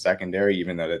was still secondary,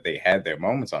 even though that they had their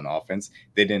moments on offense.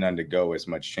 They didn't undergo as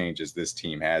much change as this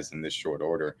team has in this short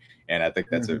order. And I think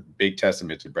that's a big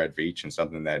testament to Brett Veach, and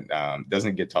something that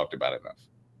doesn't get talked about enough.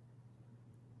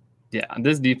 Yeah,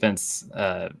 this defense,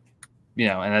 and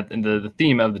the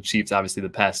theme of the Chiefs, obviously the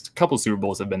past couple Super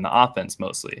Bowls have been the offense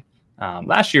mostly.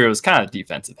 Last year it was kind of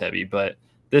defensive heavy, but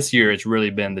this year it's really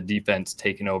been the defense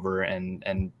taking over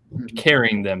and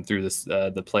carrying them through this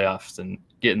the playoffs and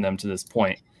getting them to this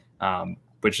point,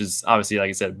 which is obviously, like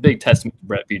I said, a big testament to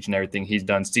Brett Veach and everything he's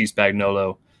done. Steve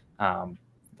Spagnuolo,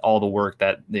 all the work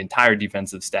that the entire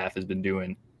defensive staff has been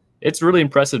doing. It's really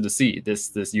impressive to see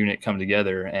this unit come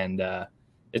together, and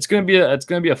it's going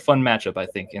to be a fun matchup, I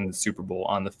think, in the Super Bowl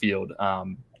on the field.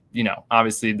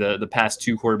 Obviously the past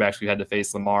two quarterbacks we had to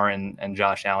face, Lamar and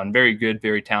Josh Allen, very good,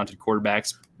 very talented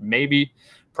quarterbacks,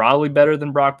 probably better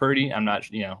than Brock Purdy. I'm not,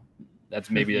 that's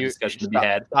maybe a discussion to be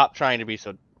had. Stop trying to be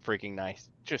so freaking nice.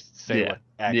 Just say what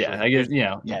actually. Yeah, I guess,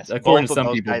 yes, according to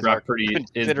some people, Brock Purdy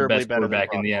is the best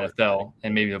quarterback in the NFL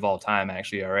and maybe of all time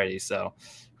actually already. So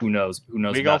who knows?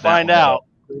 We're going to find out.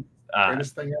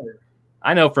 Greatest thing ever.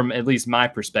 I know from at least my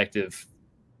perspective,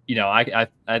 I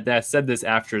said this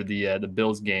after the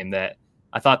Bills game, that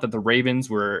I thought that the Ravens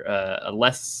were a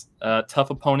less tough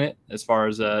opponent as far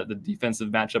as the defensive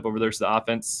matchup over there to the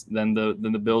offense than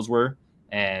the Bills were,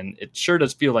 and it sure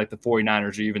does feel like the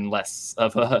 49ers are even less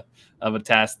of a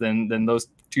task than those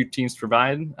two teams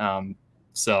provide.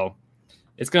 So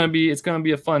it's gonna be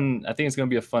a fun. I think it's gonna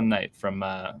be a fun night from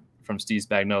Steve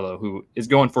Spagnuolo, who is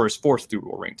going for his 4th Super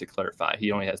Bowl ring. To clarify,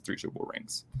 he only has 3 Super Bowl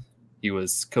rings. He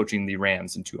was coaching the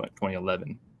Rams in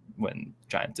 2011 when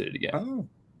Giants did it again. Oh,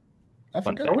 I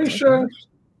forgot. Are we sure?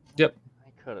 Yep. I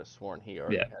could have sworn he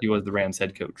already. Yeah, he was the Rams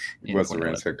head coach. He was the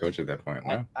Rams head coach at that point.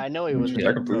 Wow. I know he was. But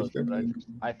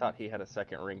I thought he had a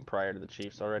 2nd ring prior to the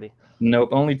Chiefs already. Nope,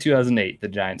 only 2008 the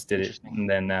Giants did it, and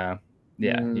then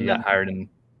he got hired in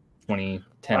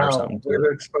 2010 or something. Way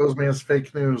to expose me as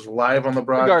fake news live on the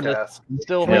broadcast.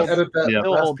 Still edit that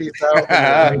last piece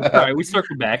out. All right, we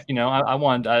circled back. I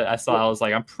was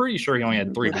like, I'm pretty sure he only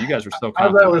had 3, but you guys were so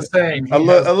confident. As I was saying, a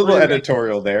little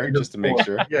editorial there, just to make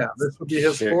sure. Yeah, this would be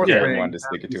his 4th ring. Wanted to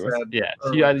stick it to us.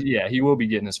 Yeah, he will be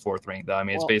getting his 4th ring, though. I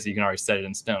mean, it's basically, you can already set it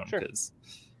in stone. Because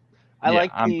I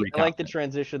like the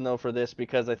transition though for this,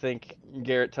 because I think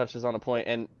Garrett touches on a point,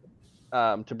 and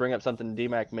to bring up something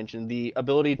DMac mentioned, the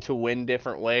ability to win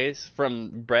different ways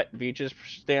from Brett Veach's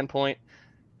standpoint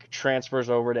transfers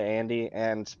over to Andy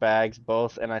and Spags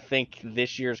both. And I think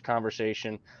this year's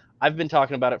conversation, I've been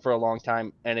talking about it for a long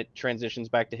time, and it transitions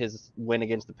back to his win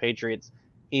against the Patriots.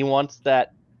 He wants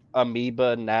that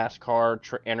amoeba NASCAR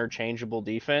interchangeable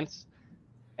defense.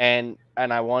 And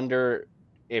I wonder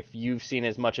if you've seen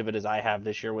as much of it as I have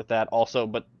this year with that also,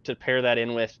 but to pair that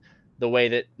in with the way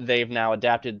that they've now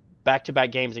adapted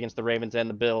back-to-back games against the Ravens and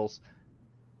the Bills,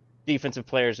 defensive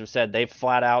players have said they've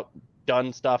flat out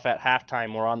done stuff at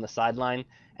halftime or on the sideline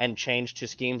and changed to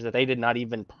schemes that they did not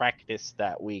even practice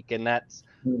that week. And that's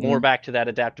more back to that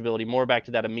adaptability, more back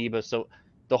to that amoeba. So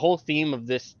the whole theme of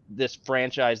this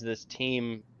franchise, this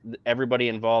team, everybody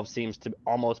involved seems to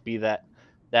almost be that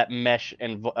mesh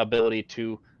and ability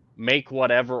to make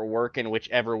whatever work in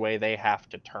whichever way they have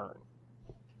to turn.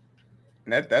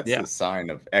 That's a sign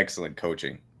of excellent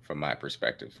coaching from my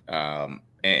perspective.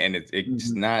 And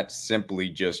it's not simply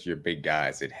just your big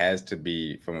guys. It has to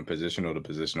be from a positional to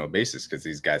positional basis, because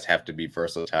these guys have to be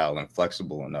versatile and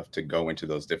flexible enough to go into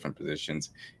those different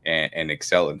positions and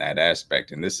excel in that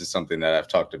aspect. And this is something that I've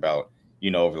talked about,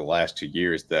 over the last 2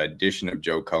 years, the addition of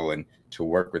Joe Cullen to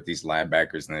work with these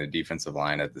linebackers and the defensive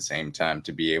line at the same time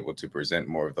to be able to present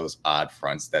more of those odd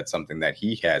fronts. That's something that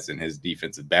he has in his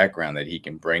defensive background that he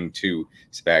can bring to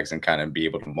Spags and kind of be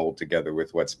able to mold together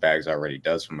with what Spags already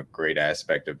does from a great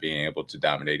aspect of being able to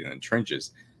dominate in the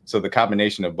trenches. So the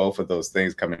combination of both of those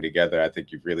things coming together, I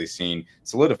think you've really seen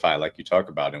solidify, like you talk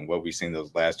about, and what we've seen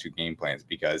those last 2 game plans,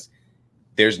 because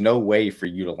there's no way for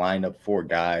you to line up 4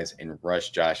 guys and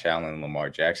rush Josh Allen and Lamar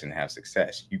Jackson and have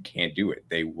success. You can't do it.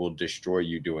 They will destroy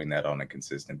you doing that on a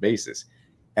consistent basis.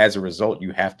 As a result,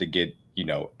 you have to get,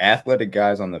 athletic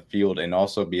guys on the field and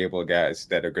also be able to guys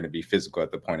that are going to be physical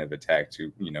at the point of attack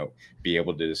to, be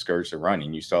able to discourage the run.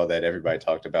 And you saw that everybody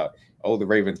talked about, the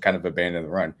Ravens kind of abandoned the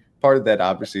run. Part of that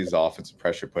obviously is the offensive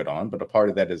pressure put on, but a part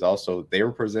of that is also they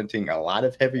were presenting a lot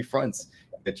of heavy fronts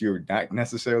that you're not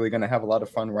necessarily going to have a lot of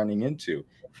fun running into.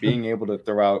 Being able to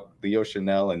throw out Leo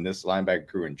Chanel and this linebacker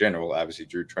crew in general, obviously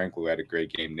Drew Tranquil had a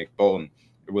great game. Nick Bolton,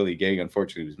 Willie Gay,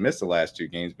 unfortunately, was missed the last 2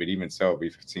 games, but even so,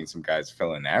 we've seen some guys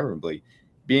fill in admirably.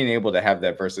 Being able to have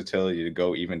that versatility to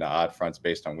go even to odd fronts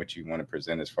based on what you want to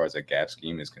present as far as a gap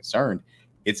scheme is concerned,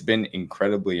 it's been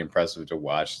incredibly impressive to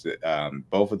watch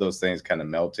both of those things kind of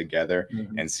meld together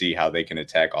and see how they can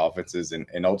attack offenses.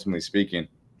 And ultimately speaking,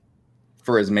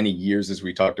 for as many years as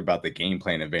we talked about the game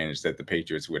plan advantage that the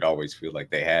Patriots would always feel like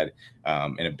they had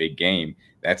in a big game,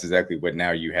 that's exactly what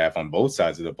now you have on both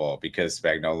sides of the ball, because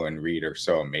Spagnuolo and Reed are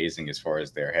so amazing as far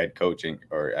as their head coaching,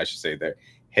 or I should say their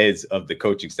heads of the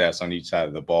coaching staffs on each side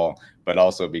of the ball, but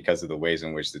also because of the ways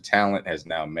in which the talent has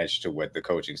now meshed to what the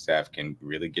coaching staff can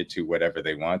really get to whatever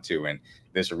they want to. And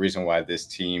there's a reason why this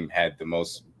team had the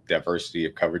most diversity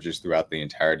of coverages throughout the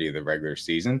entirety of the regular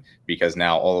season, because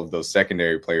now all of those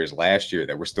secondary players last year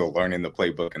that were still learning the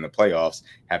playbook in the playoffs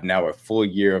have now a full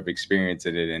year of experience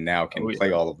in it and now can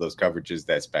play all of those coverages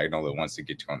that Spagnuolo wants to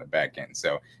get to on the back end.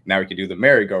 So now we can do the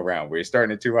merry-go-round where you're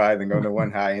starting at 2 high, then going to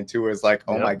 1 high, and 2 is like,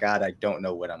 oh my God, I don't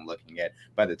know what I'm looking at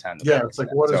by the time. It's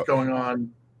like, what is going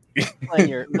on? Playing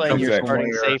your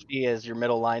starting safety as your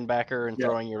middle linebacker and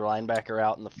throwing your linebacker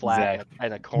out in the flat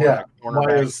in a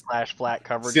cornerback / flat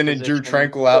coverage. Sending Drew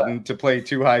Tranquil out and to play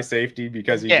 2 high safety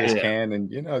because he just can,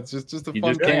 and it's just a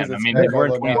fun thing. I mean, we're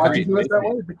in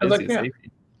 23 because I can.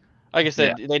 Like I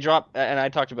said, they dropped, and I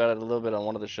talked about it a little bit on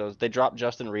one of the shows. They dropped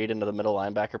Justin Reed into the middle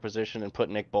linebacker position and put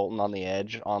Nick Bolton on the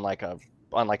edge not like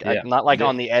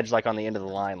on the edge, like on the end of the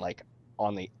line, like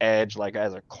on the edge, like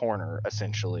as a corner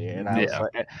essentially. And I was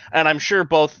like, and I'm sure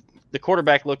both the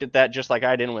quarterback looked at that just like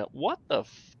I did and went, what the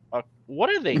fuck? What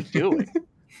are they doing?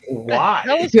 Why?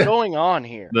 What is going on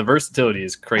here? The versatility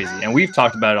is crazy. And we've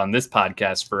talked about it on this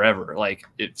podcast forever. Like,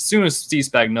 as soon as Steve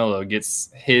Spagnuolo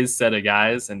gets his set of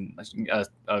guys and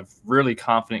a really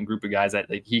confident group of guys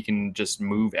that he can just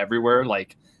move everywhere,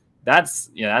 like that's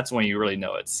when you really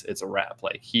know it's a wrap.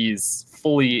 Like, he's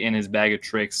fully in his bag of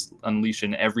tricks,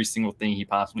 unleashing every single thing he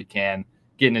possibly can,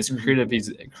 getting as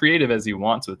creative as he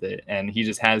wants with it, and he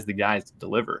just has the guys to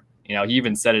deliver. He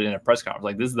even said it in a press conference,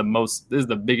 like, this is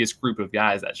the biggest group of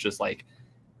guys that's just like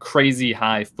crazy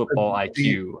high football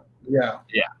IQ.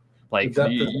 Like,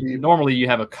 normally you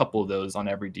have a couple of those on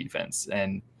every defense,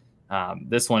 and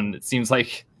this one, it seems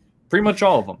like pretty much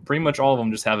all of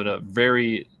them just have a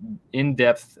very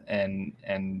in-depth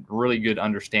and really good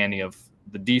understanding of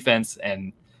the defense,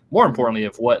 and more importantly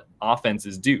of what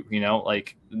offenses do.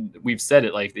 Like we've said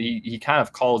it, like he kind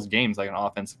of calls games like an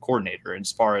offensive coordinator, and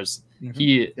as far as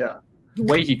the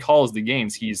way he calls the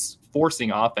games, he's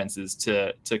forcing offenses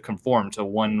to conform to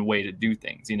one way to do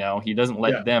things. You know, he doesn't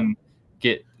let them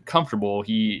get comfortable.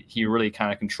 He really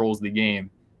kind of controls the game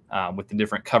with the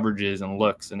different coverages and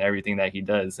looks and everything that he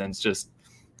does. And it's just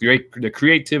great, the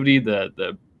creativity,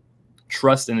 the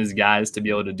trust in his guys to be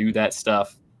able to do that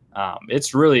stuff.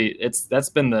 That's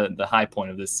been the high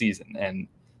point of this season, and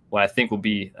what I think will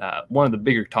be one of the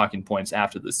bigger talking points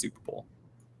after the Super Bowl.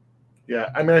 Yeah,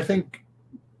 I mean, I think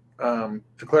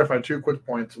to clarify 2 quick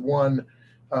points. One,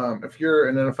 if you're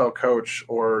an NFL coach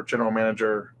or general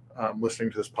manager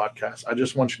listening to this podcast, I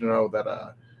just want you to know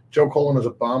that Joe Cullen is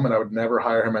a bum, and I would never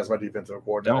hire him as my defensive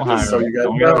coordinator. Don't hire him. You guys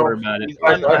don't know, worry about it.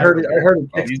 I heard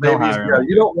he kicks babies. Yeah,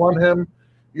 you don't want him.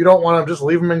 You don't want him. Just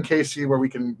leave him in KC where we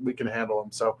can handle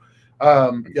him. So,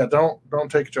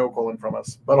 don't take Joe Cullen from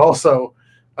us. But also,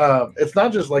 it's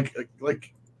not just like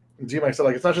DMac said,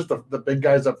 like it's not just the big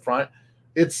guys up front.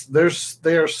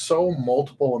 They are so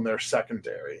multiple in their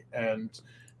secondary, and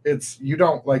you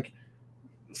don't like.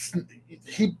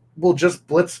 He will just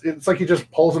blitz. It's like he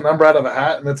just pulls a number out of a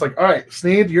hat, and it's like, all right,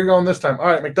 Snead, you're going this time. All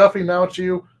right, McDuffie, now it's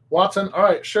you. Watson, all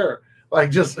right, sure. Like,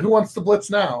 just who wants to blitz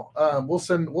now? We'll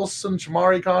send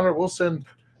Shamari Connor. We'll send,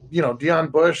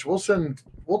 Deion Bush.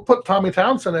 We'll put Tommy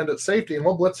Townsend in at safety, and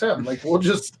we'll blitz him. Like, we'll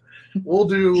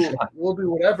do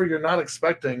whatever you're not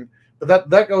expecting. But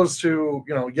that goes to,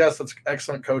 yes, that's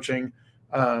excellent coaching.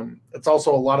 It's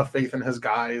also a lot of faith in his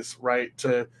guys, right?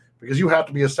 Because you have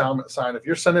to be a sound sign. If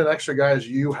you're sending extra guys,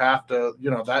 you have to,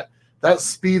 that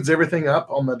speeds everything up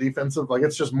on the defensive. Like,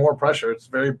 it's just more pressure. It's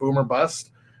very boom or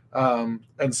bust.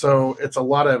 And so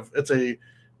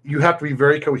you have to be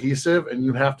very cohesive, and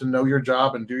you have to know your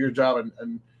job and do your job.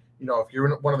 And if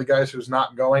you're one of the guys who's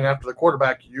not going after the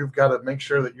quarterback, you've got to make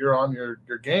sure that you're on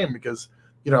your game, because,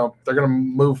 they're going to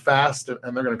move fast, and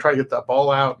they're going to try to get that ball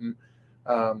out. And,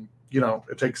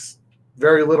 it takes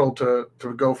very little to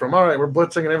go from, all right, we're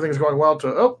blitzing and everything's going well, to,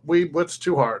 oh, we blitzed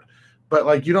too hard. But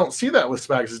like, you don't see that with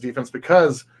Spags' defense,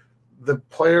 because the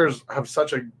players have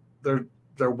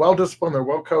they're well disciplined, they're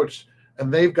well coached,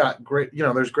 and they've got great,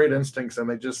 there's great instincts, and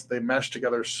they mesh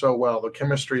together so well. The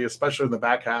chemistry, especially in the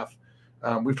back half,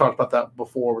 we've talked about that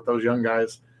before with those young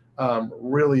guys,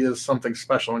 really is something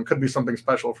special, and could be something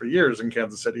special for years in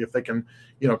Kansas City if they can,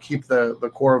 keep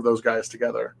the core of those guys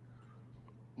together.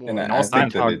 And I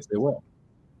think that they will.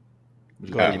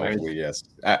 Hopefully, yes.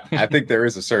 I think there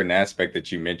is a certain aspect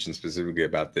that you mentioned specifically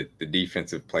about the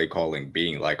defensive play calling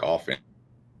being like offense.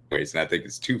 And I think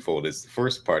it's twofold. The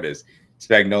first part is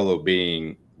Spagnuolo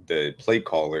being the play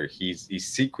caller. He's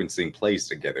sequencing plays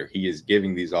together. He is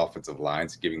giving these offensive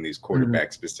lines, giving these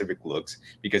quarterbacks specific looks,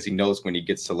 because he knows when he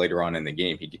gets to later on in the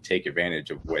game, he can take advantage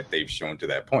of what they've shown to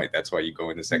that point. That's why you go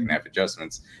into second half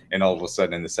adjustments, and all of a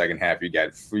sudden in the second half, you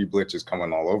got free blitzers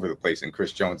coming all over the place, and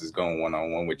Chris Jones is going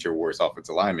one-on-one with your worst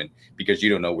offensive lineman, because you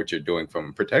don't know what you're doing from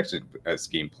a protection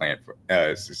scheme plan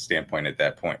standpoint at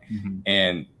that point.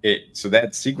 And so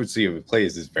that sequencing of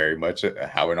plays is very much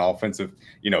how an offensive,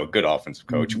 a good offensive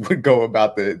coach would go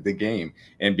about the game,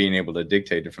 and being able to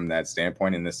dictate it from that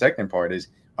standpoint. And the second part is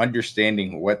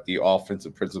understanding what the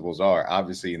offensive principles are,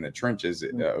 obviously in the trenches,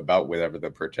 about whatever the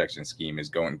protection scheme is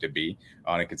going to be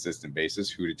on a consistent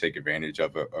basis, who to take advantage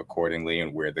of accordingly,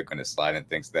 and where they're going to slide and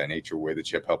things of that nature, where the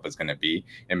chip help is going to be,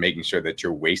 and making sure that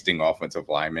you're wasting offensive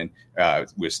linemen.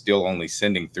 We're still only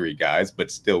sending 3 guys,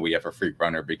 but still we have a free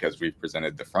runner because we've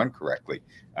presented the front correctly.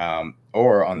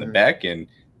 Or on the back end,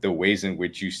 the ways in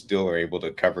which you still are able to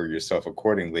cover yourself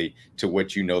accordingly to what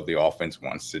the offense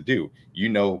wants to do.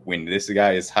 When this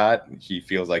guy is hot, he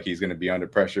feels like he's going to be under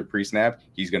pressure pre-snap,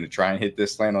 he's going to try and hit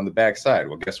this slant on the backside.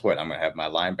 Well, guess what? I'm going to have my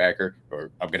linebacker, or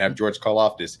I'm going to have George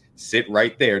Karlaftis sit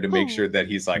right there to make sure that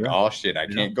he's like, oh, shit, I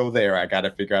can't go there. I got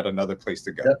to figure out another place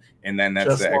to go. And then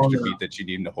that's the extra beat that you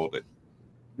need to hold it.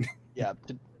 Yeah,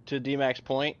 to DMac's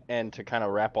point, and to kind of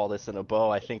wrap all this in a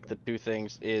bow, I think the 2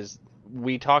 things is,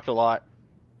 we talked a lot.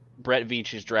 Brett Veach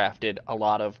has drafted a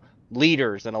lot of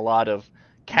leaders and a lot of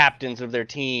captains of their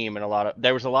team, and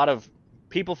there was a lot of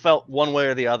people felt one way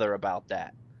or the other about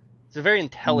that. It's a very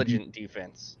intelligent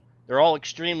defense. They're all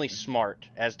extremely smart,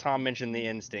 as Tom mentioned, the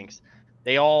instincts.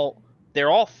 They're all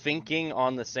thinking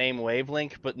on the same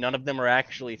wavelength, but none of them are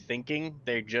actually thinking.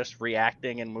 They're just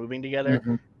reacting and moving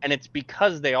together. And it's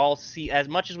because they all see, as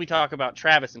much as we talk about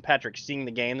Travis and Patrick seeing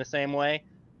the game the same way,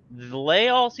 they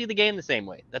all see the game the same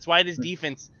way. That's why this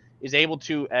defense is able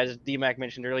to, as DMac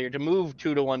mentioned earlier, to move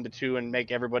 2 to 1 to 2 and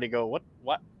make everybody go,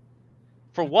 what?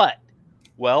 For what?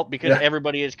 Well, because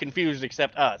everybody is confused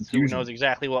except us, who knows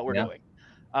exactly what we're doing.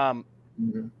 And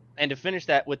to finish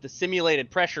that with the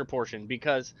simulated pressure portion,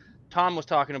 because Tom was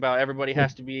talking about everybody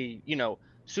has to be,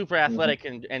 super athletic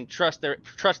and trust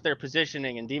their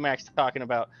positioning. And DMac's talking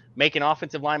about making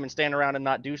offensive linemen stand around and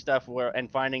not do stuff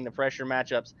and finding the pressure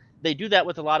matchups. They do that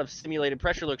with a lot of simulated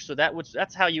pressure looks. So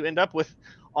that's how you end up with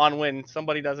on when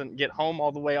somebody doesn't get home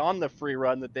all the way on the free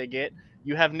run that they get.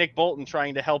 You have Nick Bolton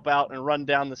trying to help out and run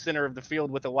down the center of the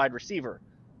field with a wide receiver.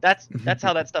 That's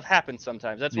how that stuff happens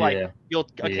sometimes. That's why you'll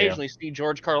occasionally see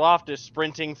George Karlaftis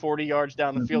sprinting 40 yards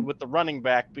down the field with the running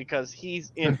back because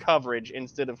he's in coverage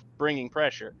instead of bringing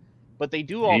pressure. But they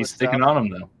do all this stuff. He's sticking on him,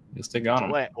 though. He'll stick on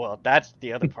him. Well, that's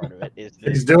the other part of it. Is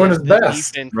he's doing his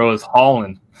best. Bro is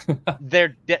hauling. Their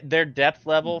depth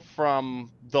level from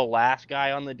the last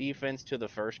guy on the defense to the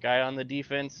first guy on the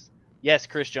defense. Yes,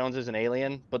 Chris Jones is an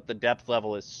alien, but the depth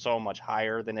level is so much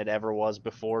higher than it ever was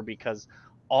before because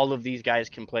all of these guys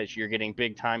can play. You're getting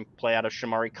big time play out of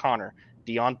Shamari Connor,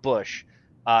 Deon Bush.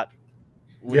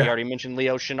 We already mentioned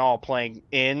Leo Chenal playing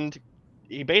end.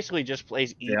 He basically just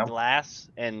plays glass,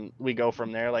 and we go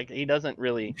from there. Like he doesn't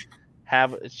really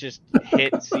have. It's just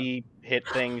hit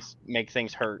things, make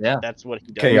things hurt. Yeah, that's what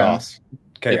he does.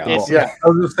 Chaos. I was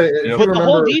gonna say, but the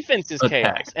whole defense is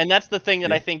chaos, and that's the thing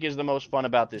that I think is the most fun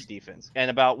about this defense,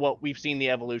 and about what we've seen the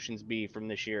evolutions be from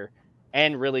this year.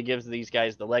 And really gives these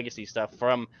guys the legacy stuff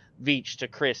from Veach to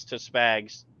Chris to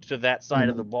Spags to that side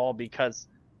of the ball because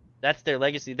that's their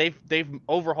legacy. They've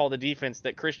overhauled the defense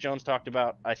that Chris Jones talked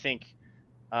about, I think,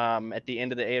 at the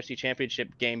end of the AFC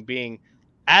Championship game being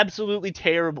absolutely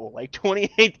terrible, like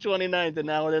 28th, 29th, and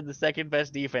now they're the second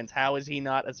best defense. How is he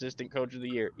not assistant coach of the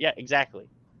year? Yeah, exactly.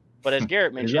 But as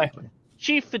Garrett mentioned,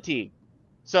 chief fatigue.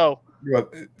 So.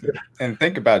 Well, and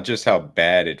think about just how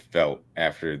bad it felt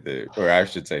after or I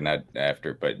should say not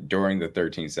after, but during the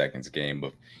 13 seconds game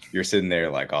of you're sitting there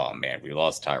like, oh man, we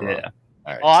lost Tyrone. Yeah.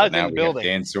 All right, so now we have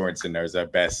Dan Sorensen as our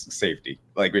best safety.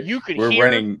 Like we're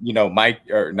running, Mike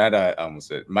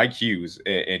Mike Hughes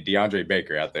and DeAndre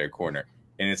Baker out there corner,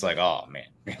 and it's like, oh man,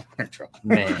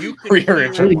 we're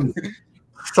in trouble.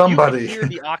 Somebody you could hear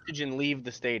the oxygen leave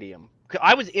the stadium.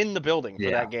 I was in the building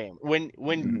for that game. When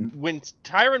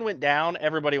Tyron went down,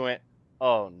 everybody went,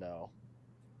 "Oh no!"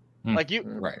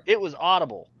 It was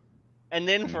audible. And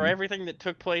then for everything that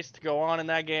took place to go on in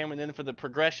that game, and then for the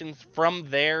progressions from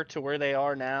there to where they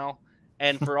are now,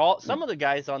 and for some of the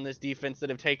guys on this defense that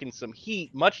have taken some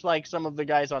heat, much like some of the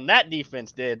guys on that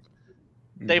defense did,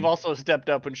 they've also stepped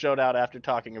up and showed out after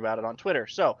talking about it on Twitter.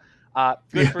 So.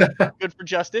 Good for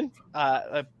Justin.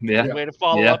 Way to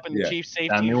follow up in the Chiefs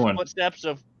safety footsteps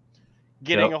of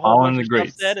getting a whole bunch of stuff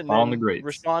said and then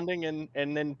responding and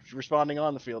then responding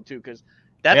on the field too, because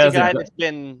that's a guy that's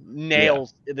been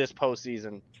nails this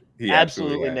postseason. He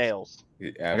absolutely nails.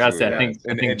 I gotta say,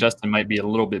 I think Justin might be a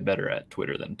little bit better at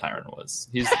Twitter than Tyron was.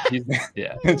 He's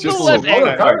just a little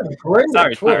Sorry, Tyron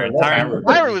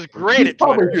was great at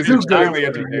Twitter. He was extremely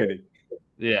entertaining.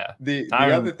 Yeah. The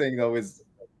other thing though is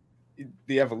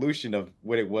the evolution of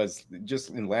what it was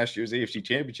just in last year's AFC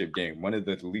Championship game. One of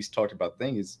the least talked about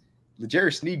thing is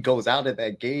L'Jarius Sneed goes out of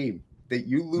that game that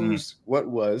you lose what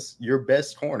was your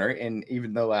best corner. And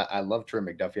even though I love Trey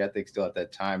McDuffie, I think still at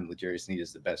that time L'Jarius Sneed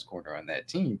is the best corner on that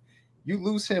team. You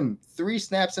lose him 3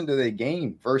 snaps into the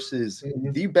game versus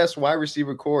the best wide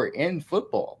receiver core in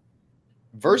football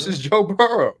versus Joe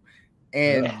Burrow.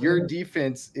 And your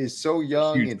defense is so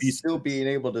young and still being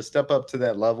able to step up to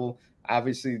that level.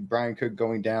 Obviously, Brian Cook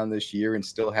going down this year and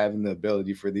still having the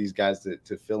ability for these guys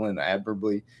to fill in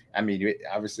admirably. I mean,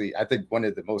 obviously, I think one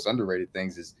of the most underrated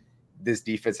things is this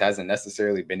defense hasn't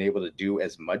necessarily been able to do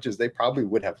as much as they probably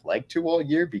would have liked to all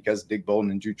year because Dick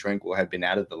Bolton and Drew Tranquil have been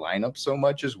out of the lineup so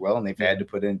much as well. And they've had to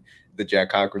put in the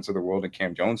Jack Cochrans of the world and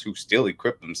Cam Jones, who still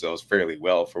equipped themselves fairly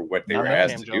well for what they were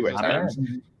asked to do at times.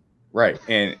 Right.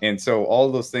 And so all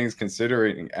those things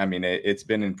considering, I mean, it's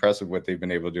been impressive what they've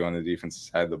been able to do on the defensive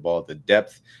side of the ball, the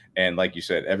depth. And like you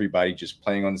said, everybody just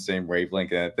playing on the same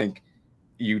wavelength. And I think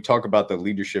you talk about the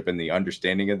leadership and the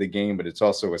understanding of the game, but it's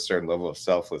also a certain level of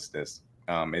selflessness.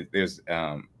 There's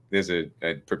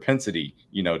a propensity,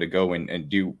 to go and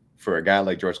do for a guy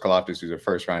like George Karlaftis, who's a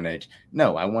first-round edge.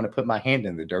 No, I want to put my hand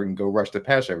in the dirt and go rush the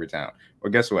pass every time.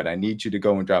 Well, guess what? I need you to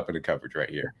go and drop into coverage right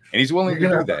here. And he's willing to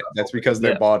do that. That's because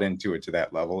they're bought into it to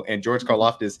that level. And George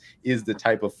Karlaftis is the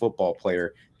type of football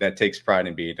player that takes pride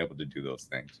in being able to do those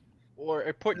things.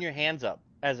 Or putting your hands up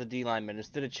as a D lineman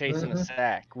instead of chasing a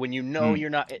sack when you know you're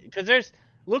not – because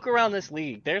look around this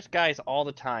league. There's guys all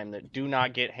the time that do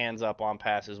not get hands up on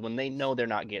passes when they know they're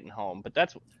not getting home. But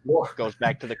that's what goes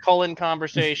back to the Cullen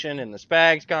conversation and the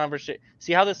Spags conversation.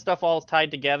 See how this stuff all is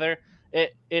tied together?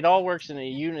 It all works in a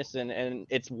unison, and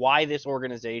it's why this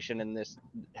organization and this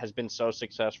has been so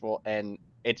successful, and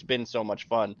it's been so much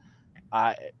fun.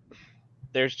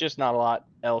 there's just not a lot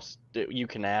else that you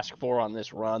can ask for on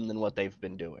this run than what they've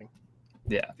been doing.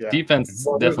 Yeah. Defense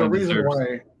definitely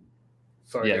deserves.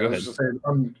 Sorry, yeah, I was just saying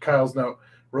on Kyle's note,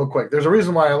 real quick. There's a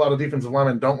reason why a lot of defensive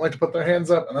linemen don't like to put their hands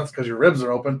up, and that's because your ribs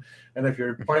are open. And if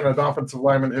you're playing an offensive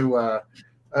lineman who,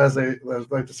 as they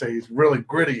like to say, he's really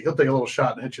gritty, he'll take a little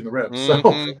shot and hit you in the ribs.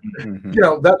 Mm-hmm.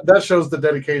 So, that shows the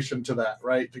dedication to that,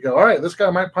 right? To go, all right, this guy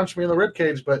might punch me in the rib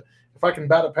cage, but if I can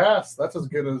bat a pass, that's as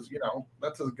good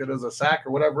as a sack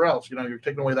or whatever else. You're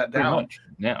taking away that down.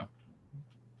 Yeah,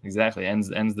 exactly. Ends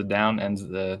the down.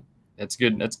 It's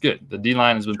good. That's good. The D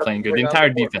line has been playing good. The entire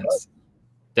defense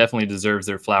definitely deserves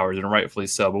their flowers, and rightfully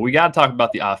so. But we got to talk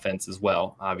about the offense as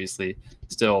well. Obviously,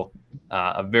 still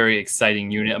a very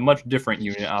exciting unit, a much different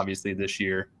unit, obviously, this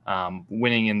year,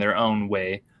 winning in their own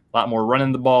way. A lot more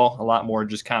running the ball, a lot more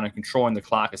just kind of controlling the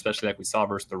clock, especially like we saw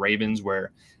versus the Ravens,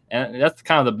 and that's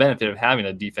kind of the benefit of having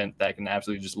a defense that can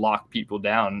absolutely just lock people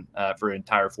down for an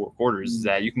entire 4 quarters, is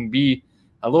that you can be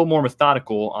a little more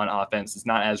methodical on offense. It's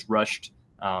not as rushed.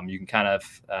 You can kind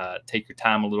of take your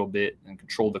time a little bit and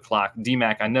control the clock.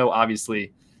 DMac, I know,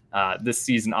 obviously, this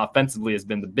season offensively has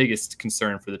been the biggest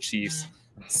concern for the Chiefs.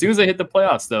 As soon as they hit the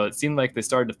playoffs, though, it seemed like they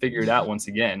started to figure it out once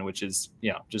again, which is,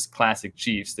 just classic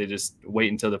Chiefs. They just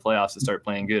wait until the playoffs to start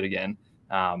playing good again.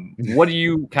 What do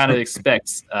you kind of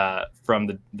expect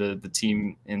from the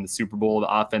team in the Super Bowl, the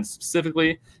offense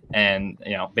specifically, and,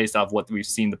 based off what we've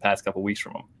seen the past couple of weeks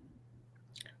from them?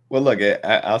 Well, look,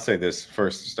 I'll say this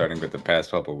first, starting with the past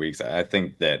couple of weeks. I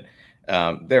think that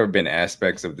there have been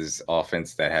aspects of this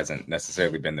offense that hasn't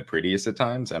necessarily been the prettiest at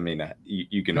times. I mean,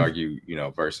 you can argue,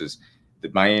 versus the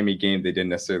Miami game, they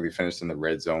didn't necessarily finish in the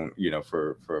red zone,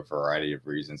 for a variety of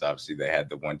reasons. Obviously, they had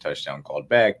the 1 touchdown called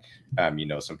back.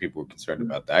 Some people were concerned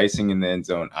about the icing in the end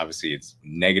zone. Obviously, it's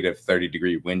negative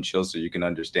 30-degree wind chill, so you can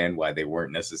understand why they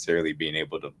weren't necessarily being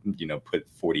able to, put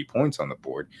 40 points on the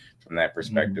board from that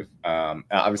perspective.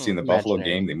 Obviously, in the Buffalo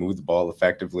game, they moved the ball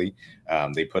effectively.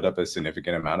 They put up a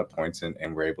significant amount of points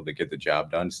and were able to get the job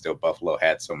done. Still, Buffalo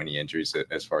had so many injuries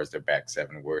as far as their back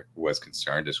seven was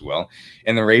concerned as well.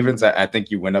 And the Ravens, I think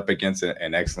you went up against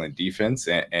an excellent defense.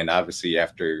 And obviously,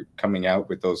 after coming out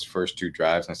with those first 2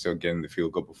 drives and still getting the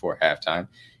field goal before halftime,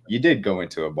 you did go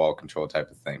into a ball control type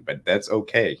of thing. But that's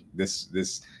okay. This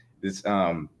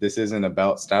isn't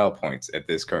about style points at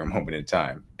this current moment in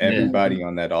time. Everybody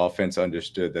on that offense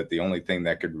understood that the only thing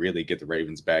that could really get the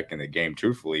Ravens back in the game,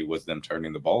 truthfully, was them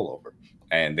turning the ball over.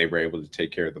 And they were able to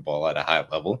take care of the ball at a high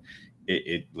level.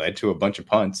 It led to a bunch of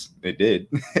punts. It did.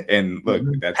 And look,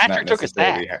 that's Patrick not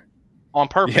necessarily on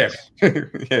purpose.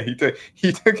 Yeah,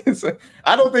 he took his.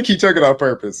 I don't think he took it on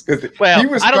purpose, because he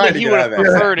was. I don't think he would have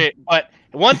preferred it, but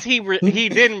once he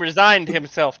then resigned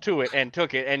himself to it and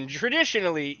took it. And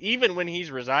traditionally, even when he's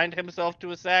resigned himself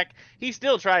to a sack, he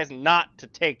still tries not to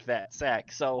take that sack.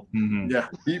 So yeah,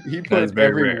 he put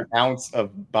every ounce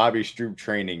of Bobby Stroop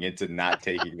training into not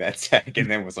taking that sack, and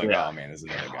then was like, "Oh man, there's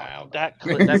another guy out." That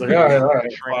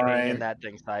training and that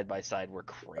thing side by side were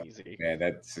crazy. Man,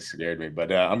 that scared me,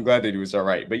 but I'm glad that he was all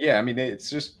right. But yeah, I mean, it's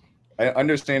just an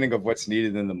understanding of what's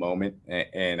needed in the moment,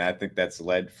 and I think that's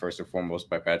led first and foremost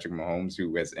by Patrick Mahomes,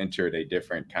 who has entered a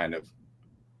different kind of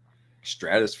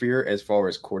stratosphere as far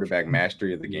as quarterback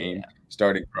mastery of the game,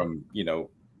 starting from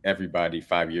everybody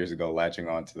 5 years ago latching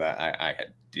on to that. I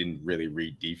didn't really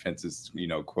read defenses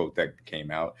quote that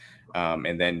came out,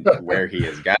 and then where he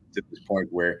has gotten to this point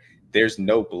where there's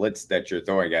no blitz that you're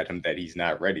throwing at him that he's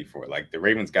not ready for. Like, the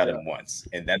Ravens got him once,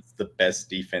 and that's the best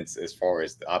defense as far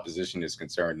as the opposition is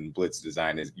concerned and blitz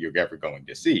design is you're ever going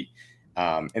to see.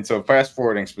 And so fast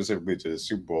forwarding specifically to the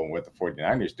Super Bowl and what the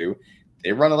 49ers do,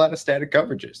 they run a lot of static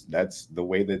coverages. That's the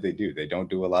way that they do. They don't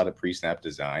do a lot of pre-snap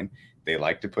design. They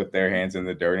like to put their hands in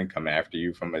the dirt and come after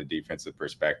you from a defensive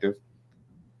perspective.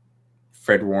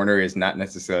 Fred Warner is not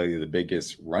necessarily the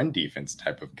biggest run defense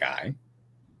type of guy.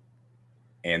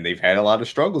 And they've had a lot of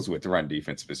struggles with the run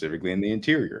defense, specifically in the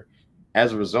interior.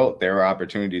 As a result, there are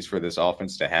opportunities for this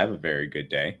offense to have a very good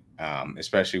day,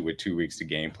 especially with 2 weeks to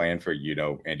game plan for,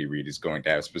 Andy Reid is going to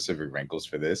have specific wrinkles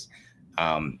for this.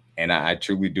 And I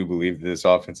truly do believe that this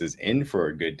offense is in for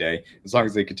a good day as long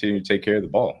as they continue to take care of the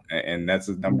ball. And that's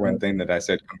the number one thing that I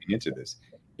said coming into this.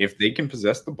 If they can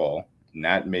possess the ball,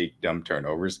 not make dumb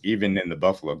turnovers, even in the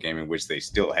Buffalo game, in which they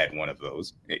still had one of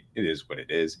those, it is what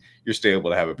it is, you're still able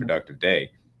to have a productive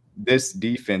day. This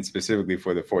defense, specifically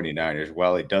for the 49ers,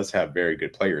 while it does have very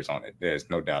good players on it, there's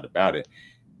no doubt about it,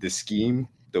 the scheme,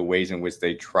 the ways in which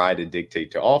they try to dictate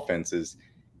to offenses,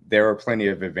 there are plenty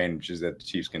of advantages that the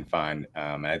Chiefs can find.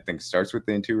 I think it starts with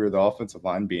the interior of the offensive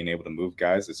line, being able to move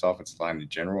guys. This offensive line in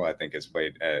general, I think, has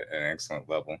played at an excellent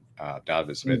level.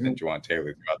 Donovan Smith and Juwan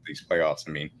Taylor throughout these playoffs.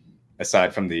 I mean,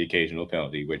 aside from the occasional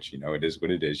penalty, which, it is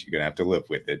what it is. You're going to have to live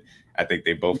with it. I think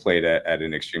they both played at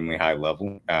an extremely high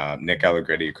level. Nick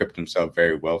Allegretti equipped himself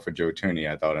very well for Joe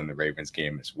Tooney, I thought, in the Ravens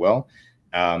game as well.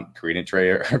 Creed and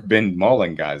Trey have been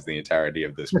mauling guys the entirety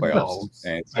of this playoffs. Dogs.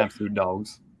 And so Absolute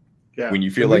dogs. Yeah. When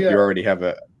you feel like you already have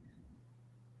a...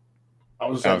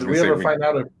 Did we ever find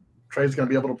out if Trey's going to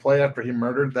be able to play after he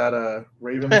murdered that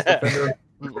Ravens defender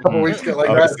a couple weeks ago? Like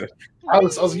that. I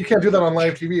was, you can't do that on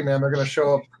live TV, man. They're going to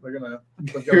show up. They're going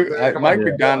to. Mike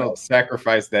McDonald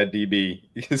sacrificed that DB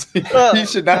because he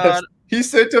should not have. He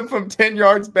sent him from 10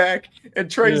 yards back, and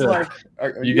Trey's like,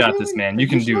 you got this, man. You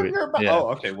can do it. Yeah. Oh,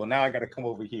 okay. Well, now I got to come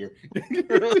over here. You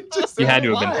had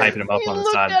to have been hyping him up on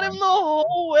the side. He looked at him the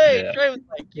whole way. Yeah. Trey was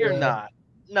like, "You're not.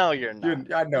 No, you're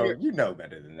not. I know. You know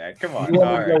better than that. Come on." You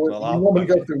want me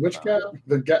to go through which guy?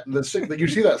 You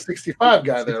see that 65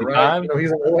 guy there, 65? Right?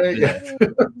 He's in the way. Yeah.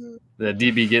 The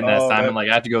DB getting that assignment, like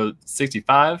I have to go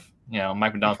 65. Mike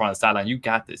McDonald's on the sideline. You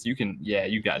got this. You can. Yeah,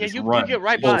 you got this. You run. Get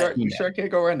right by. You sure I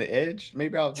can't go around the edge?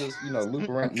 Maybe I'll just loop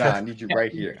around. Nah, I need you right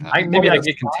here. Maybe I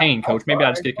get contained, coach. Maybe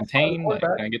I just get contained. Like,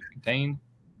 can I get contained?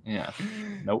 Yeah.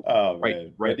 Nope. Oh,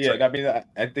 right. Yeah. I mean,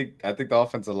 I think the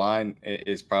offensive line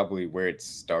is probably where it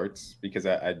starts, because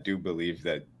I do believe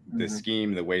that the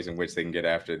scheme, the ways in which they can get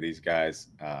after these guys,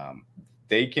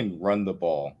 they can run the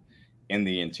ball in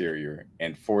the interior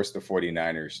and force the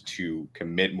 49ers to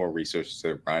commit more resources to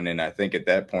the run. And I think at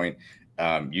that point,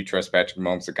 you trust Patrick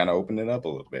Mahomes to kind of open it up a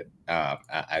little bit.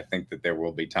 I think that there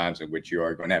will be times in which you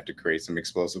are going to have to create some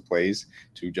explosive plays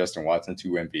to Justin Watson,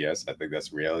 to MVS. I think that's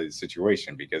the reality of the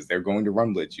situation, because they're going to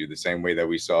run blitz you the same way that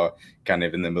we saw kind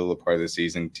of in the middle of part of the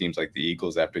season. Teams like the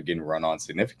Eagles, after getting run on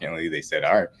significantly, they said,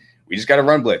 all right, we just got to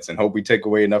run blitz and hope we take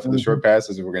away enough of the short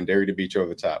passes and we're going to dare you to beat you over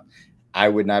the top. I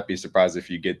would not be surprised if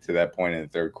you get to that point in the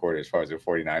third quarter as far as the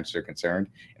 49ers are concerned.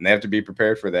 And they have to be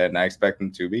prepared for that, and I expect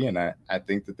them to be. And I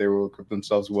think that they will equip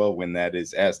themselves well when that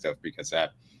is asked of, because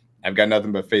I've got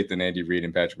nothing but faith in Andy Reid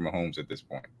and Patrick Mahomes at this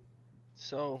point.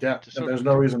 So yeah, and there's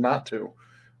no reason not to.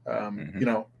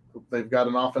 They've got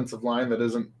an offensive line that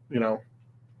isn't,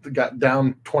 got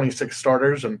down 26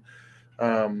 starters, and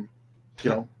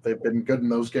they've been good in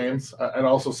those games. I'd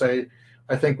also say,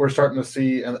 I think we're starting to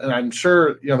see, and I'm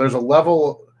sure, there's a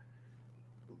level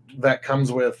that comes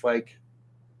with, like,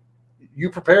 you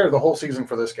prepare the whole season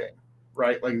for this game,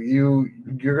 right? Like you're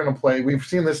going to play. We've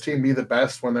seen this team be the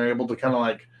best when they're able to kind of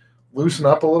like loosen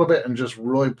up a little bit and just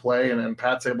really play. And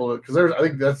Pat's able to, because I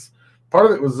think that's part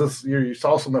of it was this year. You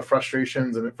saw some of the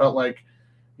frustrations, and it felt like,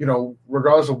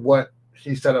 regardless of what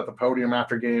he said at the podium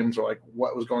after games or like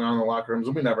what was going on in the locker rooms,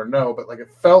 and we never know, but like it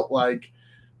felt like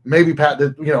maybe Pat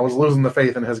did, was losing the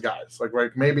faith in his guys. Like,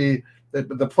 right, maybe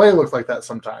the play looks like that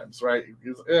sometimes, right?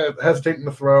 Hesitating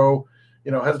to throw,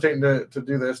 hesitating to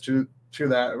do this, to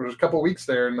that. There was a couple of weeks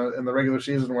there in the regular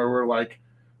season where we're like,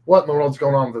 what in the world's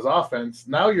going on with his offense?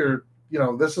 Now you're,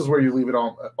 this is where you leave it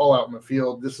all out in the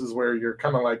field. This is where you're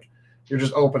kind of like, you're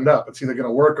just opened up. It's either going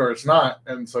to work or it's not.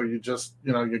 And so you just,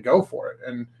 you go for it.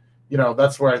 And,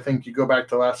 that's where I think you go back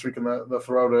to last week in the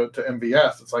throw to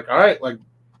MVS. It's like, all right, like,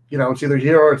 it's either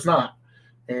here or it's not.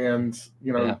 And,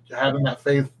 having that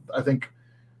faith, I think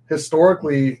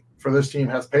historically for this team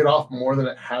has paid off more than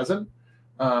it hasn't.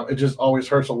 It just always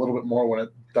hurts a little bit more when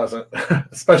it doesn't,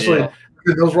 especially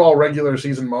because those were all regular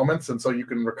season moments. And so you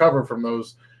can recover from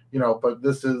those, but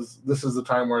this is the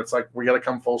time where it's like, we got to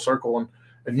come full circle,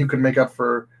 and you can make up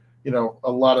for, you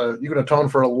can atone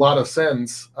for a lot of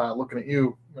sins, looking at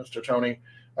you, Mr. Tony,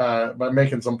 by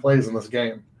making some plays in this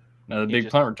game. The big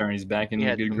punt return. He's back in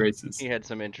good graces. He had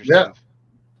some interesting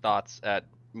thoughts at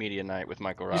media night with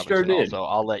Michael Robinson. Sure did. Also,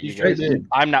 I'll let you guys.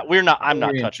 I'm not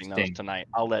touching those tonight.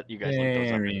 I'll let you guys look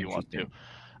those up if you want to.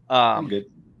 I'm good.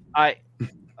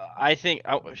 I think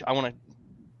I want to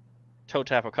toe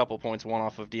tap a couple points, one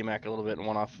off of DMac a little bit and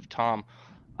one off of Tom.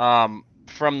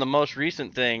 From the most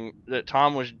recent thing that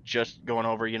Tom was just going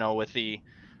over, with the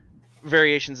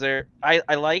variations there,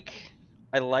 I like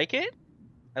it.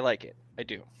 I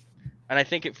do. And I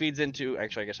think it feeds into,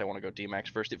 actually, I guess I want to go DMax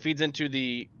first. It feeds into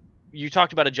you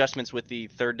talked about adjustments with the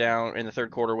third down in the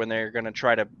third quarter when they're going to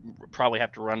try to probably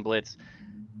have to run blitz.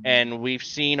 And we've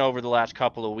seen over the last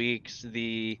couple of weeks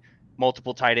the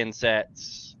multiple tight end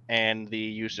sets and the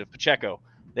use of Pacheco.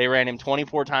 They ran him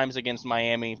 24 times against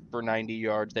Miami for 90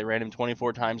 yards. They ran him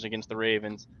 24 times against the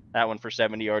Ravens, that one for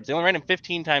 70 yards. They only ran him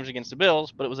 15 times against the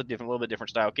Bills, but it was a little bit different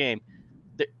style game.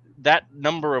 That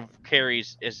number of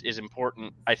carries is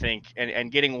important, I think,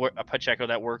 and getting a Pacheco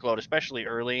that workload, especially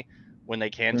early when they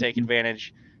can take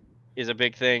advantage, is a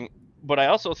big thing. But I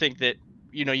also think that,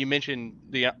 you mentioned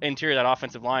the interior of that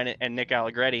offensive line and Nick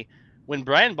Allegretti. when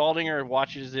Brian Baldinger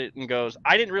watches it and goes,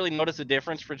 I didn't really notice a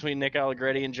difference between Nick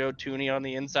Allegretti and Joe Thuney on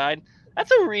the inside,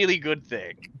 that's a really good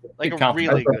thing. Like a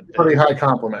really good thing. Pretty high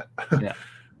compliment. Yeah.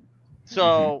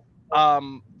 So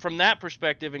from that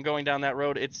perspective and going down that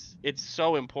road, it's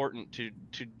so important to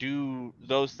do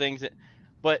those things.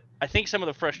 But I think some of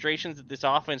the frustrations that this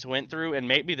offense went through, and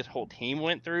maybe this whole team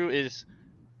went through, is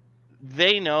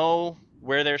they know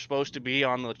where they're supposed to be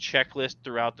on the checklist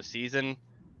throughout the season,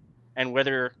 and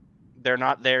whether they're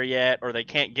not there yet or they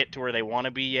can't get to where they want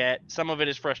to be yet. Some of it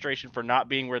is frustration for not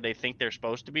being where they think they're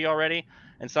supposed to be already,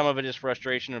 and some of it is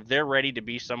frustration of they're ready to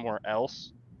be somewhere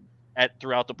else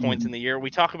throughout the points in the year. We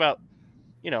talk about,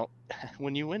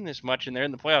 when you win this much and they're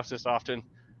in the playoffs this often,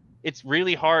 it's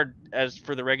really hard as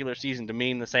for the regular season to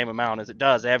mean the same amount as it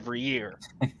does every year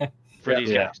for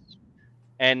these guys.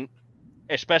 And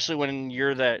especially when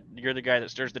you're the guy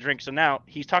that stirs the drink. So now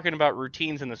he's talking about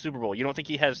routines in the Super Bowl. You don't think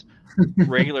he has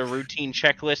regular routine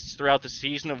checklists throughout the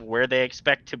season of where they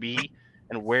expect to be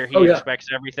and where he expects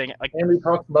everything? And he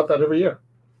talks about that every year.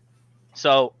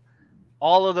 So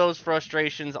all of those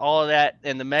frustrations, all of that,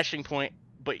 and the meshing point.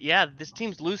 But yeah, this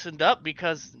team's loosened up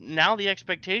because now the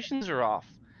expectations are off.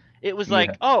 It was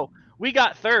like, oh, we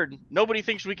got third. Nobody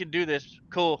thinks we can do this.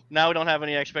 Cool. Now we don't have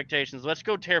any expectations. Let's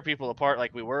go tear people apart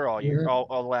like we were all year, all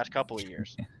the last couple of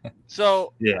years.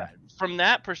 So from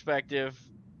that perspective,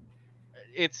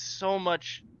 it's so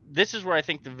much. This is where I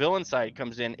think the villain side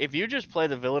comes in. If you just play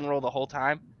the villain role the whole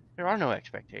time, there are no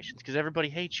expectations because everybody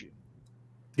hates you.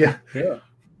 Yeah.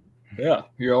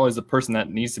 You're always the person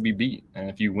that needs to be beat, and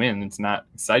if you win, it's not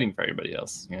exciting for everybody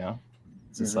else.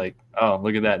 It's just like, oh,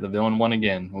 look at that, the villain won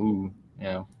again. Ooh,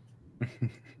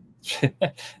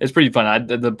 it's pretty fun.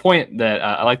 The point that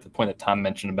I like the point that Tom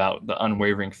mentioned about the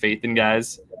unwavering faith in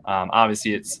guys.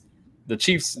 Obviously, it's the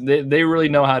Chiefs. They really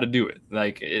know how to do it.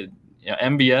 Like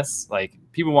MBS, like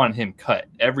people wanted him cut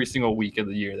every single week of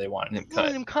the year. They wanted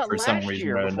him cut for some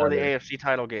reason before the AFC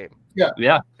title game.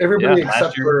 Yeah. Everybody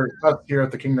except for us here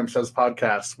at the Kingdom Says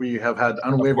podcast, we have had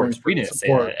unwavering we didn't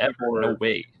support. Say that ever. No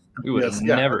way. We would have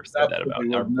never said that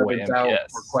about our boy MBS.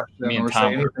 Me and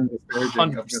Tom were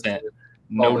 100%.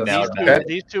 No doubt.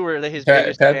 These two were his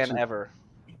biggest fan ever.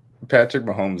 Patrick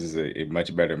Mahomes is a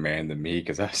much better man than me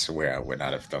because I swear I would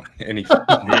not have thrown any.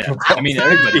 I mean,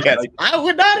 everybody. I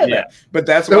would not have. Yeah. But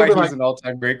that's why he's an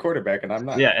all-time great quarterback, and I'm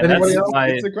not. Yeah, and that's why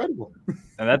it's incredible.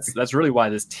 And that's really why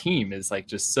this team is like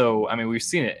just so. I mean, we've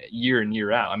seen it year in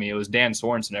year out. I mean, it was Dan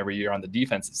Sorensen every year on the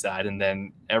defensive side, and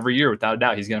then every year, without a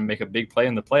doubt, he's going to make a big play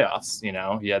in the playoffs.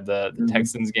 He had the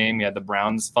Texans game, he had the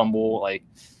Browns fumble, like.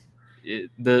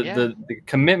 The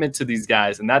commitment to these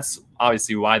guys, and that's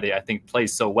obviously why they, I think, play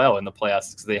so well in the playoffs,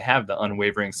 because they have the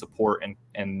unwavering support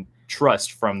and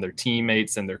trust from their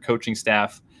teammates and their coaching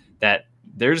staff that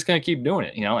they're just going to keep doing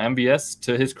it. MBS,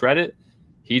 to his credit,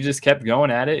 he just kept going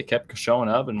at it, kept showing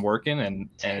up and working, and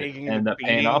ended up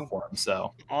paying off for him.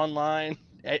 So online,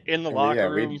 in the locker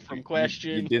room, from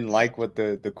question. You didn't like what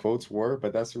the quotes were,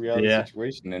 but that's the reality of the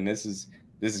situation, and this is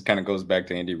kind of goes back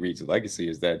to Andy Reid's legacy,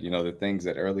 is that, the things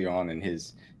that early on in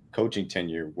his coaching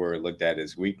tenure were looked at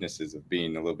as weaknesses of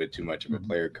being a little bit too much of a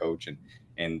player coach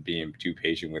and being too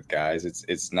patient with guys.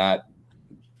 And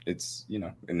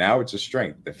now it's a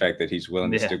strength. The fact that he's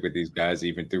willing to stick with these guys,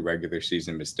 even through regular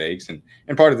season mistakes. And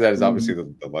part of that is obviously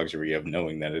the luxury of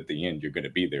knowing that at the end, you're going to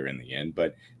be there in the end,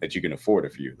 but that you can afford a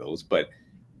few of those. But,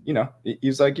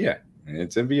 he's like, and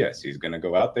it's MVS. He's going to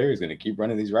go out there. He's going to keep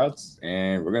running these routes,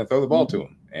 and we're going to throw the ball to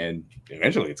him. And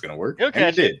eventually, it's going to work. He'll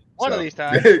catch it one of these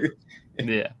times. And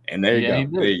there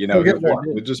you go.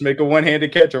 We'll just make a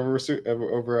one-handed catch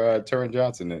over Turin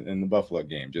Johnson in the Buffalo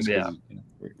game. Just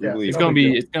it's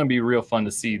going to be real fun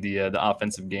to see the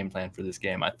offensive game plan for this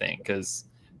game. I think because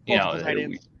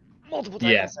multiple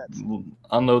tight ends.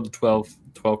 Unload the 12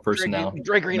 personnel.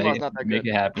 Dre Greenlaw's not that good. Make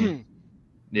it happen.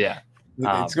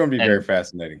 It's going to be very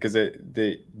fascinating because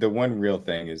the one real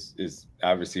thing is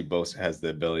obviously Bosa has the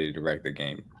ability to direct the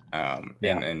game,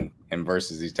 and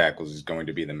versus these tackles is going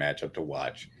to be the matchup to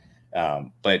watch.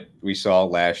 But we saw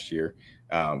last year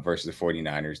versus the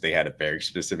 49ers, they had a very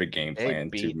specific game plan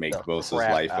to make Bosa's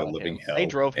life a living hell. They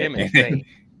drove him insane.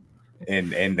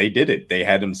 And they did it. They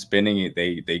had him spinning it.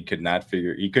 He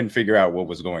couldn't figure out what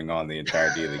was going on the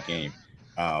entirety of the game.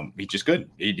 He just couldn't.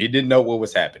 He didn't know what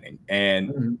was happening,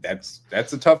 and that's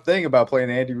a tough thing about playing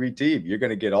an Andy Reid team. You're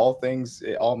going to get all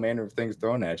manner of things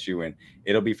thrown at you, and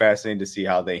it'll be fascinating to see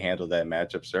how they handle that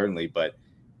matchup. Certainly, but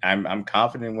I'm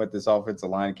confident in what this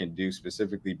offensive line can do,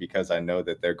 specifically because I know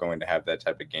that they're going to have that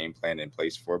type of game plan in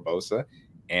place for Bosa.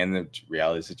 And the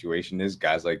reality situation is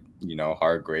guys like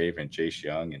Hargrave and Chase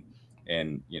Young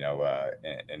and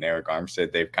Eric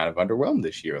Armstead, they've kind of underwhelmed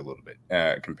this year a little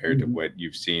bit compared to what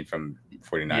you've seen from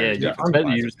 49ers.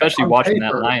 Yeah, especially watching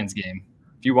that Lions game.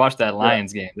 If you watch that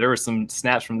Lions game, there were some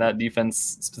snaps from that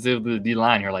defense, specifically the D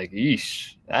line. You're like,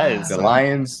 "Eesh, that is."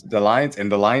 The Lions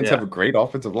have a great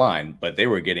offensive line, but they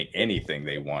were getting anything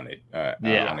they wanted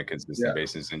on a consistent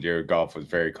basis, and Jared Goff was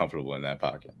very comfortable in that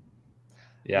pocket.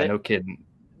 Yeah, no kidding.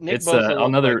 Nick It's Bosa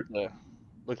another.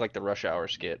 Looked like the Rush Hour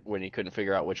skit when he couldn't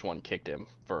figure out which one kicked him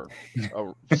for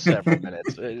several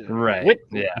minutes. Right.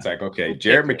 It's like, okay,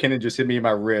 Jared McKinnon just hit me in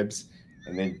my ribs,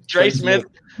 and then Trey Smith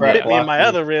hit me in my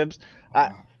other ribs.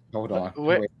 Hold on.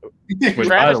 Wait,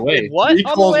 by the way, what?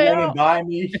 Equals running by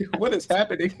me. What is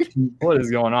happening? What is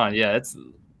going on? Yeah,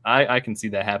 I can see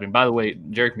that happening. By the way,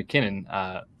 Jerick McKinnon,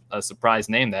 a surprise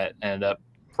name that ended up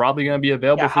probably going to be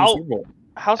available for the Super Bowl.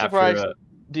 How surprised?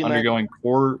 Undergoing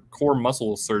core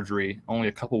muscle surgery only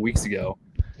a couple weeks ago.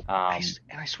 And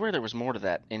I swear there was more to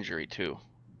that injury too.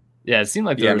 Yeah, it seemed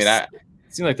like there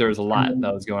was a lot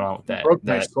that was going on with that. Broke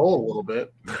my soul a little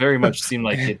bit. Very much seemed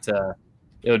like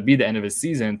it would be the end of his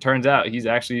season. Turns out he's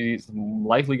actually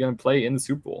likely going to play in the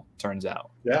Super Bowl. Turns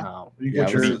out.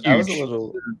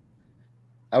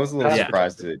 I was a little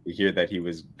surprised to hear that he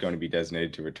was going to be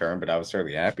designated to return, but I was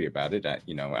certainly happy about it. I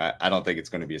don't think it's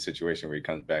going to be a situation where he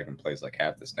comes back and plays like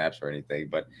half the snaps or anything,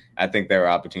 but I think there are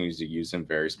opportunities to use some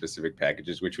very specific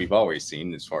packages, which we've always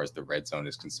seen as far as the red zone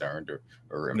is concerned,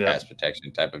 or pass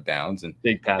protection type of downs. And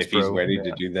big pass if he's ready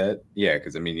to do that,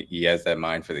 because he has that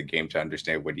mind for the game to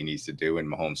understand what he needs to do, and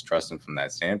Mahomes trusts him from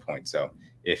that standpoint. So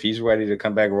if he's ready to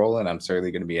come back rolling, I'm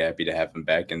certainly going to be happy to have him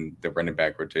back in the running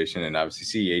back rotation. And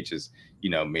obviously CEH is,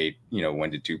 made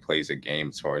 1 to 2 plays a game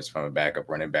as far as from a backup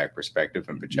running back perspective.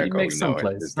 And Pacheco, we know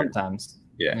plays sometimes.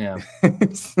 Yeah.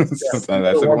 Sometimes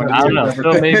that's a 1 to 2. I don't know.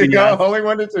 Still maybe only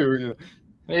 1 to 2.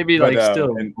 Maybe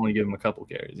still only give him a couple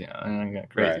carries. I'm not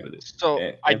crazy with it. So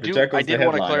I did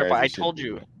want to clarify. I told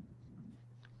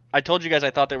you guys I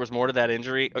thought there was more to that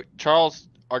injury. Charles,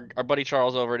 our buddy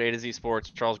Charles over at A to Z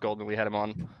Sports, Charles Golden, we had him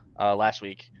on last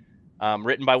week.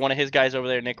 Written by one of his guys over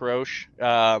there, Nick Roche.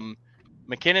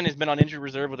 McKinnon has been on injured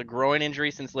reserve with a groin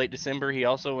injury since late December. He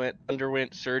also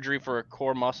underwent surgery for a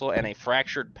core muscle and a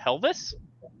fractured pelvis.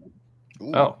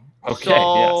 Ooh. Oh, okay.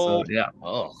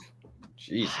 Oh,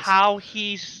 Jesus. How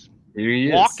he's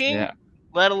walking,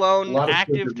 let alone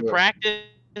active to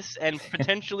practice and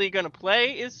potentially going to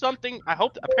play, is something I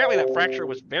hope. Apparently, that fracture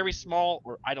was very small,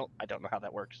 or I don't know how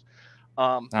that works.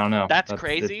 I don't know. That's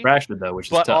crazy. It's fractured though, which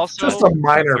is tough. Also, just a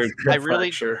minor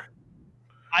fracture.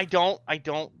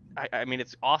 I mean,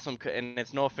 it's awesome, and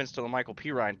it's no offense to LaMichael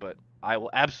Pirine, but I will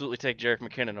absolutely take Jerick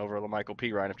McKinnon over LaMichael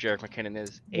Pirine if Jerick McKinnon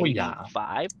is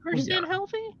 85%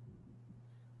 healthy.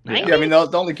 Yeah, I mean,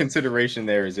 the only consideration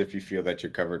there is if you feel that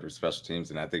you're covered with special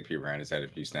teams, and I think Pirine has had a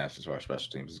few snaps as far as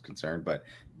special teams is concerned. But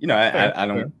I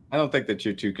don't think that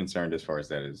you're too concerned as far as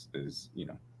that is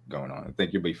going on. I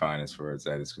think you'll be fine as far as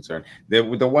that is concerned. The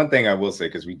one thing I will say,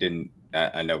 because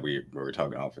I know we were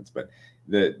talking offense, but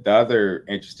the other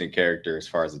interesting character as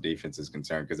far as the defense is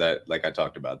concerned, because like I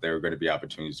talked about, there are going to be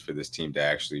opportunities for this team to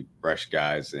actually rush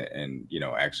guys and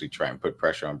actually try and put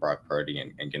pressure on Brock Purdy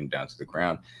and get him down to the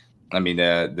ground. I mean,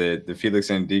 the Felix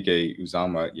Ndike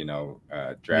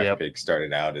Uzama, draft pick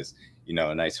started out as,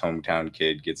 a nice hometown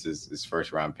kid, gets his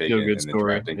first round pick in the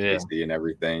draft in KC and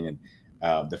everything. And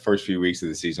the first few weeks of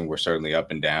the season were certainly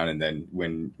up and down. And then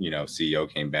when,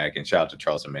 CEO came back, and shout out to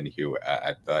Charles Omenihu,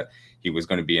 I thought he was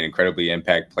going to be an incredibly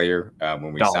impact player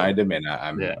when we signed him. And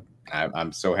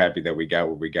I'm so happy that we got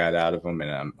what we got out of him,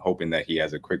 and I'm hoping that he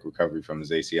has a quick recovery from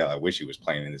his ACL. I wish he was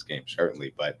playing in this game,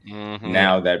 certainly, but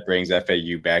now that brings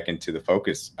FAU back into the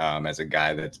focus as a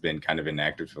guy that's been kind of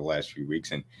inactive for the last few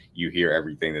weeks, and you hear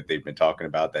everything that they've been talking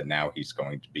about, that now he's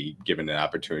going to be given an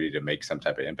opportunity to make some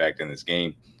type of impact in this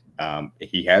game.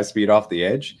 He has speed off the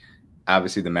edge.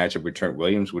 Obviously, the matchup with Trent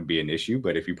Williams would be an issue,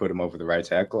 but if you put him over the right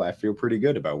tackle, I feel pretty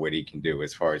good about what he can do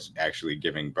as far as actually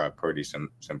giving Brock Purdy some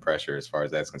pressure as far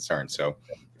as that's concerned. So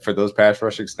for those pass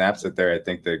rushing snaps that I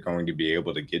think they're going to be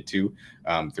able to get to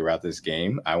throughout this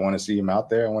game, I want to see him out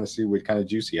there. I want to see what kind of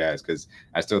juice he has, because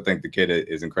I still think the kid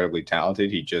is incredibly talented.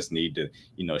 He just need to,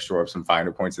 shore up some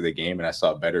finer points of the game, and I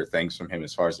saw better things from him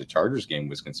as far as the Chargers game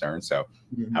was concerned. So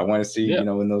I want to see, in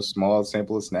those small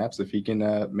sample of snaps, if he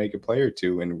can make a play or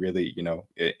two and really,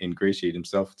 ingratiate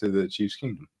himself to the Chiefs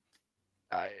kingdom.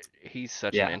 He's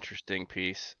such an interesting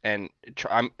piece, and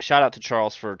shout out to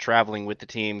Charles for traveling with the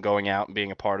team, going out and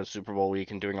being a part of Super Bowl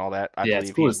week and doing all that. I believe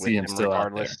it's cool he's to see him still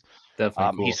regardless.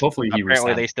 Definitely cool. Hopefully,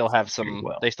 apparently they still have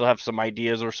some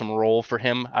ideas or some role for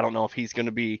him. I don't know if he's going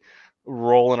to be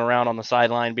rolling around on the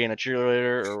sideline being a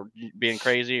cheerleader or being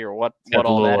crazy or what all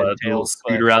all that the entails. little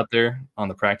scooter out there on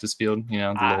the practice field, you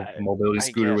know, the little mobility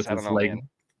scooter with his leg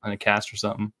on a cast or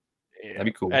something. Yeah. That'd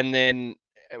be cool. And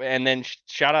then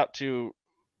shout out to,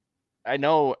 I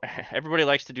know everybody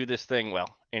likes to do this thing,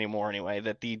 well, anymore anyway,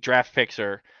 that the draft picks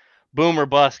are boom or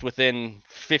bust within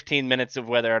 15 minutes of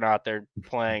whether or not they're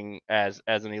playing as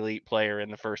an elite player in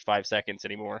the first 5 seconds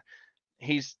anymore.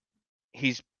 He's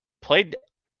played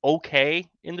okay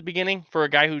in the beginning for a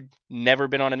guy who'd never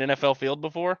been on an NFL field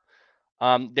before.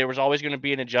 There was always going to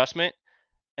be an adjustment,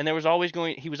 and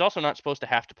he was also not supposed to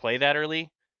have to play that early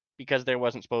because there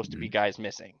wasn't supposed to be guys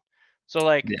missing. So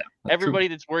like everybody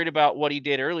that's worried about what he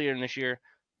did earlier in this year,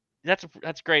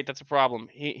 that's great. That's a problem.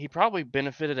 He probably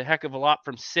benefited a heck of a lot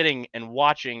from sitting and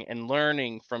watching and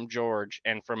learning from George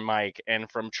and from Mike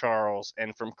and from Charles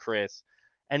and from Chris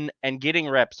and getting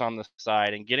reps on the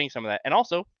side and getting some of that, and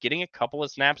also getting a couple of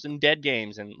snaps in dead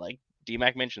games. And like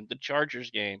DMac mentioned, the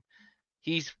Chargers game,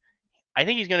 I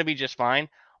think he's going to be just fine.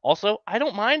 Also, I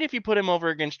don't mind if you put him over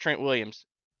against Trent Williams,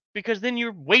 because then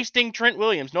you're wasting Trent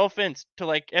Williams. No offense to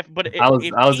I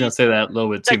was gonna say that a little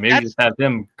bit too. Maybe just have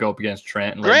him go up against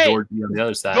Trent and let George be on the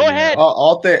other side. Go ahead.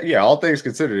 All things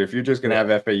considered, if you're just gonna have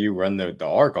FAU run the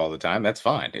arc all the time, that's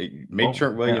fine. Make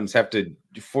Trent Williams have to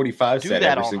 45 set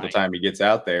every single time he gets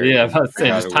out there. Yeah, I was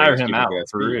saying, just tire him out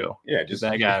for real. Yeah, just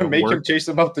that guy make him chase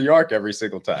him up the arc every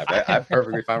single time. I'm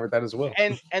perfectly fine with that as well.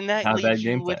 And that leaves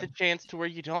you with a chance to where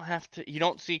you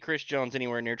don't see Chris Jones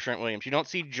anywhere near Trent Williams. You don't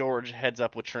see George heads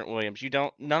up with Trent Williams.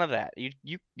 None of that.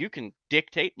 You can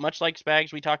dictate, much like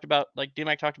Spags we talked about, like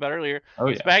DMac talked about earlier.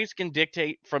 Spags can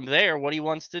dictate from there what he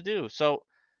wants to do. So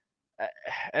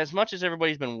as much as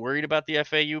everybody's been worried about the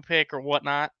FAU pick or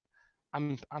whatnot,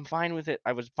 I'm fine with it.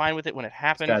 I was fine with it when it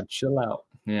happened. Just gotta chill out.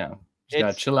 Yeah, just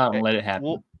gotta chill out and let it happen.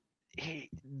 Well,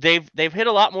 they've hit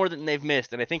a lot more than they've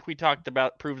missed, and I think we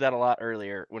proved that a lot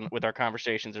earlier with our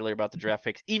conversations earlier about the draft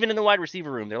picks. Even in the wide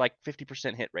receiver room, they're like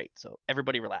 50% hit rate. So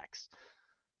everybody relax.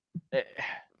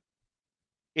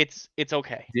 It's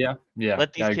okay. Yeah.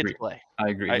 Let these kids play. I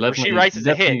agree. Rasheed Rice is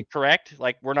a hit, correct?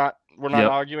 Like we're not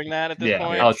arguing that at this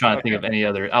point. I was trying to think of any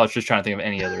other. I was just trying to think of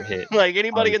any other hit. Like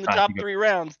anybody in the top 3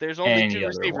 rounds, there's only 2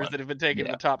 receivers that have been taken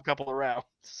in the top couple of rounds.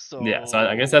 So so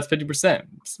I guess that's 50%.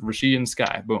 Rasheed and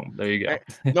Sky. Boom. There you go.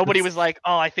 Nobody was like,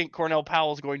 oh, I think Cornell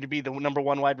Powell is going to be the number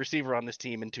 1 wide receiver on this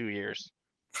team in 2 years.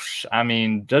 I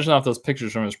mean, judging off those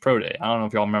pictures from his pro day, I don't know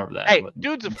if y'all remember that. Hey,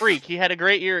 dude's a freak. He had a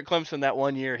great year at Clemson that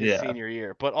one year, his senior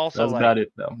year. But also, that was about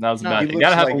it, though. That was about it. You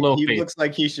gotta have a little faith. He looks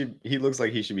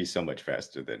like he should be so much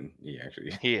faster than he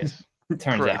actually is.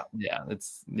 Turns out,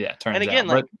 turns out. And again,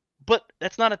 but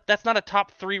that's not a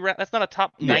top 3. That's not a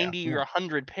top 90 or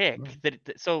 100 pick.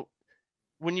 So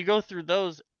when you go through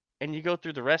those and you go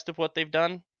through the rest of what they've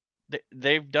done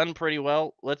pretty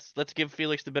well. Let's give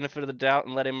Felix the benefit of the doubt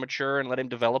and let him mature and let him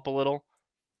develop a little.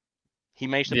 He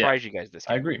may surprise you guys this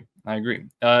game. I agree.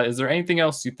 Is there anything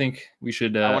else you think we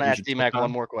should? I want to ask DMac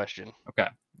one more question. Okay.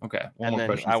 One more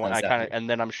question. And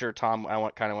then I'm sure Tom. I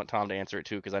want Tom to answer it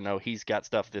too, because I know he's got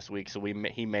stuff this week, so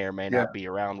he may or may not be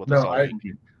around with us all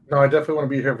week. No, I definitely want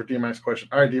to be here for DMac's question.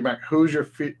 All right, DMac, who's your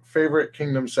favorite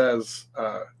Kingdom Says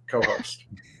co-host?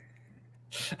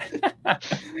 Was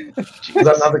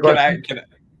that not the question?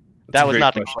 That was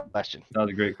not the question. That was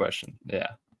a great question. Yeah.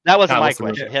 That wasn't my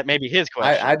question. Maybe his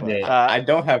question. I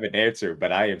don't have an answer,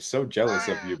 but I am so jealous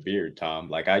of your beard, Tom.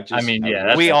 Like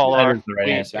we all are. The right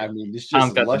answer. I mean, it's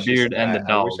Tom's just got the beard and the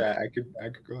dog. I wish I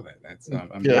could grow that. That's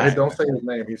hey, don't say his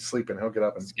name. He's sleeping. He'll get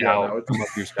up and scout.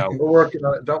 We're working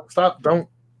on it. Don't stop. Don't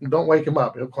wake him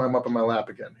up. He'll climb up in my lap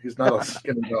again. He's not a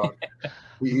skinny dog.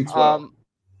 He eats well.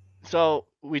 So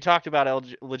we talked about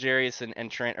Legarius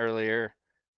and Trent earlier.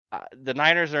 The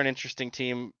Niners are an interesting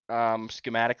team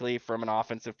schematically from an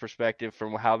offensive perspective,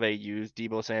 from how they use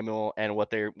Deebo Samuel and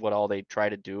what all they try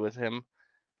to do with him.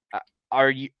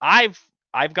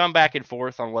 I've gone back and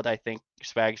forth on what I think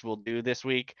Spags will do this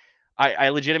week. I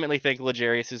legitimately think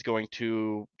Legarius is going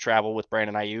to travel with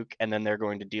Brandon Ayuk, and then they're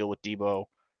going to deal with Deebo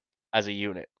as a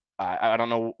unit. I don't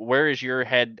know, where is your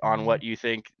head on what you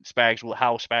think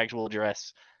how Spags will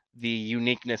address the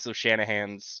uniqueness of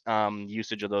Shanahan's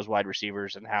usage of those wide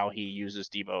receivers and how he uses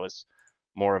Deebo as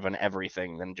more of an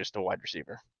everything than just a wide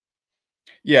receiver?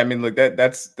 Yeah, I mean, look,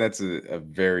 that's a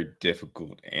very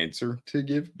difficult answer to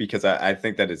give, because I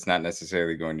think that it's not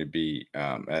necessarily going to be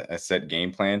a set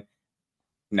game plan.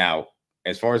 Now,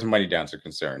 as far as money downs are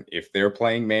concerned, if they're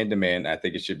playing man-to-man, I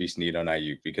think it should be Snead on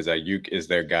Ayuk, because Ayuk is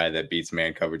their guy that beats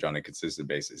man coverage on a consistent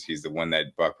basis. He's the one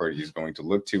that Brock Purdy is going to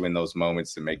look to in those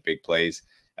moments to make big plays.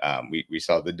 We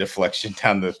saw the deflection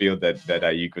down the field that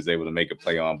Ayuk was able to make a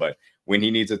play on. But when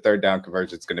he needs a third down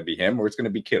conversion, it's going to be him or it's going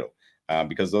to be Kittle.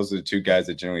 Because those are the two guys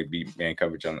that generally beat man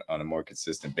coverage on a more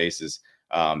consistent basis.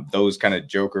 Those kind of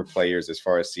joker players, as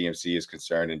far as CMC is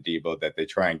concerned, and Debo, that they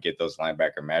try and get those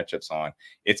linebacker matchups on.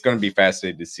 It's going to be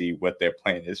fascinating to see what their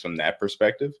plan is from that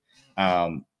perspective.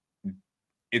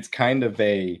 It's kind of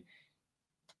a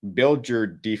build your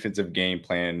defensive game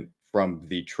plan from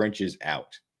the trenches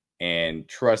out and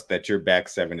trust that your back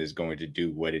seven is going to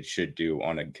do what it should do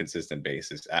on a consistent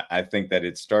basis. I think that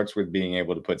it starts with being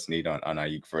able to put Snead on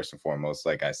Ayuk first and foremost,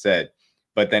 like I said,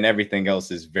 but then everything else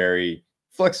is very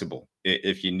flexible.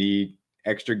 If you need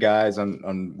extra guys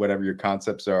on whatever your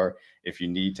concepts are, if you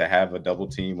need to have a double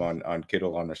team on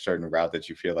Kittle on a certain route that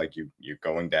you feel like you're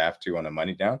going to have to on a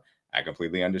money down, I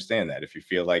completely understand that. If you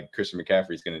feel like Christian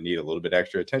McCaffrey is going to need a little bit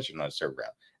extra attention on a certain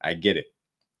route, I get it.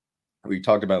 We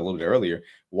talked about it a little bit earlier.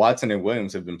 Watson and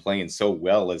Williams have been playing so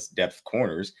well as depth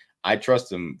corners. I trust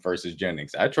them versus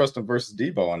Jennings. I trust them versus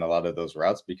Debo on a lot of those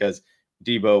routes because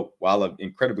Debo, while an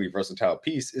incredibly versatile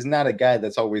piece, is not a guy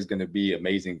that's always going to be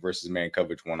amazing versus man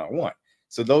coverage one-on-one.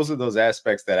 So those are those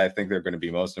aspects that I think they're going to be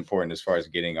most important as far as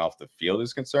getting off the field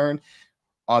is concerned.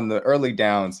 On the early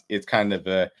downs, it's kind of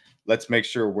a let's make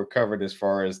sure we're covered as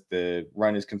far as the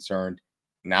run is concerned,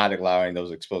 not allowing those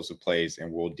explosive plays,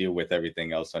 and we'll deal with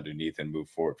everything else underneath and move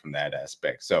forward from that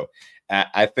aspect. So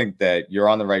I think that you're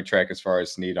on the right track as far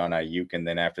as Snead on Ayuk, and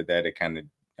then after that, it kind of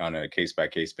on a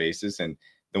case-by-case basis. And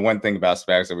the one thing about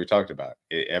Spags that we talked about,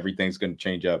 everything's going to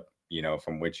change up,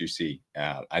 from what you see.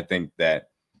 I think that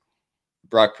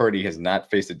Brock Purdy has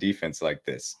not faced a defense like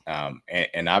this.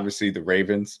 And obviously the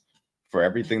Ravens, for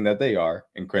everything that they are,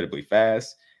 incredibly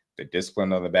fast, they're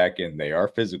disciplined on the back end, they are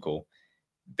physical.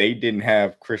 They didn't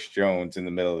have Chris Jones in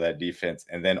the middle of that defense.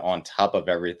 And then on top of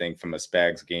everything from a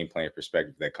Spags game plan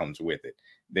perspective that comes with it,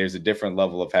 there's a different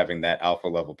level of having that alpha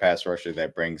level pass rusher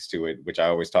that brings to it, which I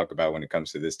always talk about when it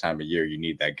comes to this time of year. You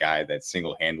need that guy that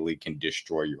single-handedly can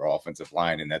destroy your offensive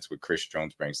line. And that's what Chris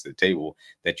Jones brings to the table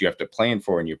that you have to plan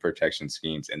for in your protection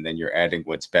schemes. And then you're adding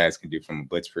what Spags can do from a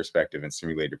blitz perspective and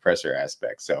simulated pressure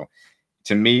aspect. So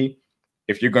to me,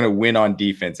 if you're going to win on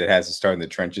defense, it has to start in the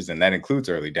trenches, and that includes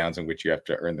early downs in which you have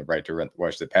to earn the right to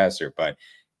rush the passer. But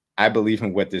I believe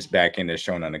in what this back end has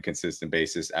shown on a consistent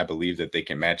basis. I believe that they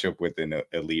can match up with an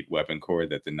elite weapon core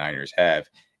that the Niners have,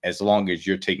 as long as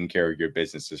you're taking care of your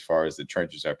business as far as the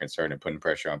trenches are concerned and putting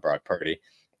pressure on Brock Purdy.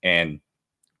 And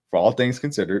for all things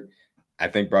considered, I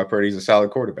think Brock Purdy is a solid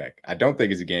quarterback. I don't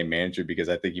think he's a game manager because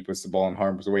I think he puts the ball in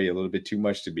harm's way a little bit too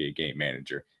much to be a game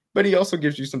manager. But he also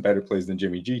gives you some better plays than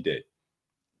Jimmy G did.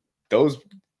 Those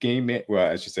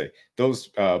those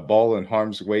ball in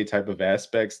harm's way type of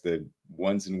aspects, the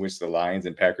ones in which the Lions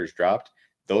and Packers dropped,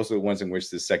 those are the ones in which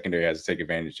the secondary has to take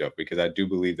advantage of, because I do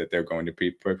believe that they're going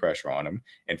to put pressure on them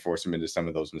and force them into some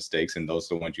of those mistakes. And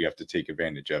those are the ones you have to take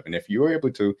advantage of. And if you're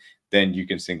able to, then you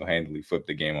can single-handedly flip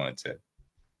the game on its head.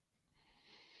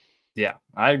 Yeah,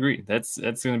 I agree. That's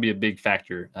going to be a big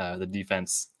factor. The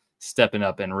defense stepping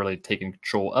up and really taking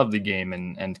control of the game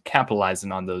and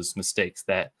capitalizing on those mistakes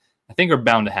that I think are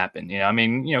bound to happen.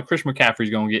 Chris McCaffrey's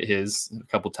going to get his a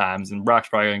couple times, and Brock's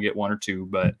probably going to get one or two.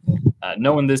 But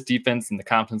knowing this defense and the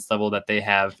confidence level that they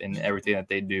have in everything that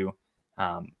they do,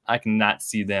 I cannot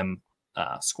see them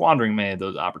squandering many of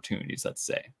those opportunities, let's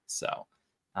say. So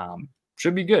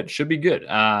should be good. Should be good.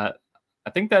 I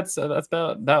think that's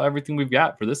about everything we've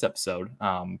got for this episode.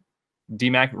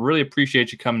 DMac, really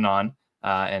appreciate you coming on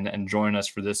and joining us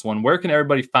for this one. Where can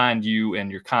everybody find you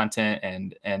and your content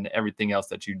and everything else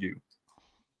that you do?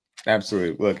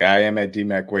 Absolutely. Look, I am at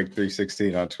DMac Wake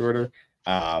 316 on Twitter.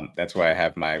 That's why I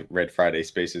have my Red Friday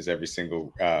spaces every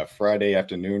single Friday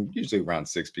afternoon, usually around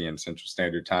 6 p.m. Central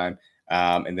Standard Time.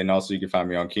 And then also you can find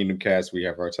me on Kingdom Kast. We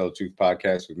have our Tell the Truth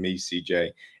podcast with me,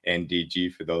 CJ, and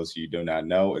DG. For those of you who do not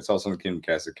know, it's also on the Kingdom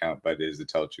Kast account, but it is the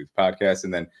Tell the Truth podcast.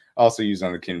 And then also use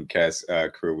on the Kingdom Kast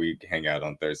crew. We hang out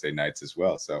on Thursday nights as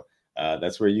well. So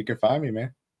that's where you can find me,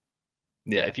 man.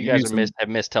 Yeah, if you guys have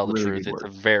missed Tell the Truth, it's a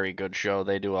very good show.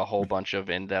 They do a whole bunch of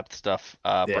in-depth stuff,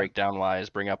 breakdown-wise,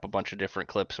 bring up a bunch of different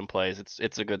clips and plays.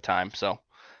 It's a good time. So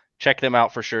check them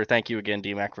out for sure. Thank you again,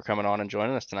 DMac, for coming on and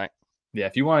joining us tonight. Yeah,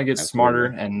 if you want to get smarter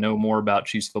and know more about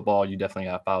Chiefs football, you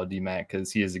definitely got to follow DMac because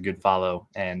he is a good follow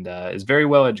and is very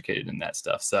well educated in that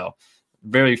stuff. So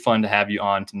very fun to have you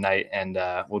on tonight, and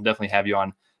we'll definitely have you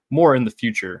on more in the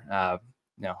future.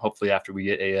 Hopefully after we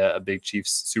get a big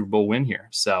Chiefs Super Bowl win here.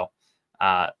 So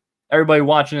everybody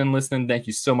watching and listening, thank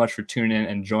you so much for tuning in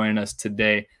and joining us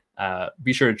today.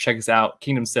 Be sure to check us out,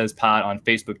 Kingdom Says Pod on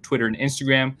Facebook, Twitter, and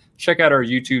Instagram. Check out our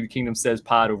YouTube, Kingdom Says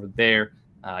Pod over there.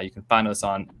 You can find us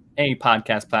on any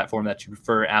podcast platform that you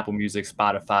prefer, Apple Music,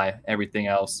 Spotify, everything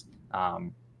else.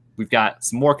 we've got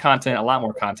some more content, a lot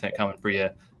more content coming for you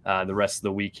the rest of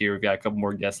the week here. We've got a couple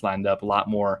more guests lined up, a lot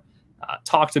more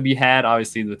talk to be had.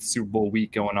 Obviously, with Super Bowl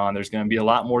week going on, there's going to be a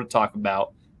lot more to talk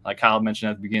about. Like Kyle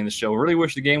mentioned at the beginning of the show, I really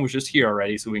wish the game was just here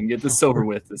already so we can get this over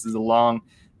with. This is a long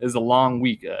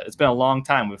week. It's been a long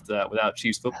time without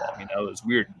Chiefs football. You know, it was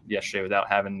weird yesterday without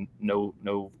having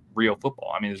no real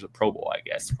football. I mean, there's a Pro Bowl, I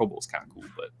guess. Pro Bowl is kind of cool,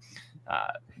 but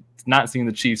not seeing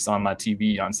the Chiefs on my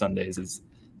TV on Sundays is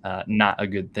not a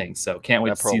good thing. So can't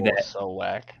wait to see that. So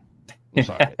whack. I'm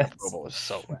sorry, the Pro Bowl was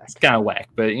so whack. It's kind of whack,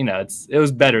 but you know, it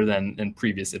was better than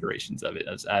previous iterations of it.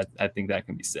 I think that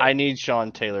can be said. I need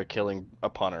Sean Taylor killing a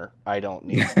punter. I don't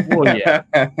need. Well, yeah.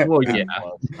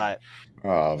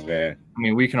 Oh man. I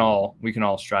mean, we can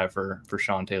all strive for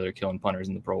Sean Taylor killing punters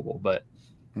in the Pro Bowl, but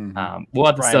we'll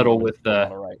have to settle with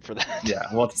right for that. Yeah,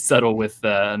 we'll have to settle with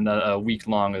a week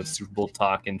long of Super Bowl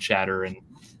talk and chatter and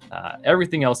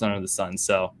everything else under the sun.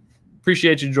 So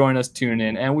appreciate you joining us, tuning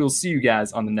in, and we'll see you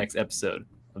guys on the next episode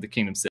of the Kingdom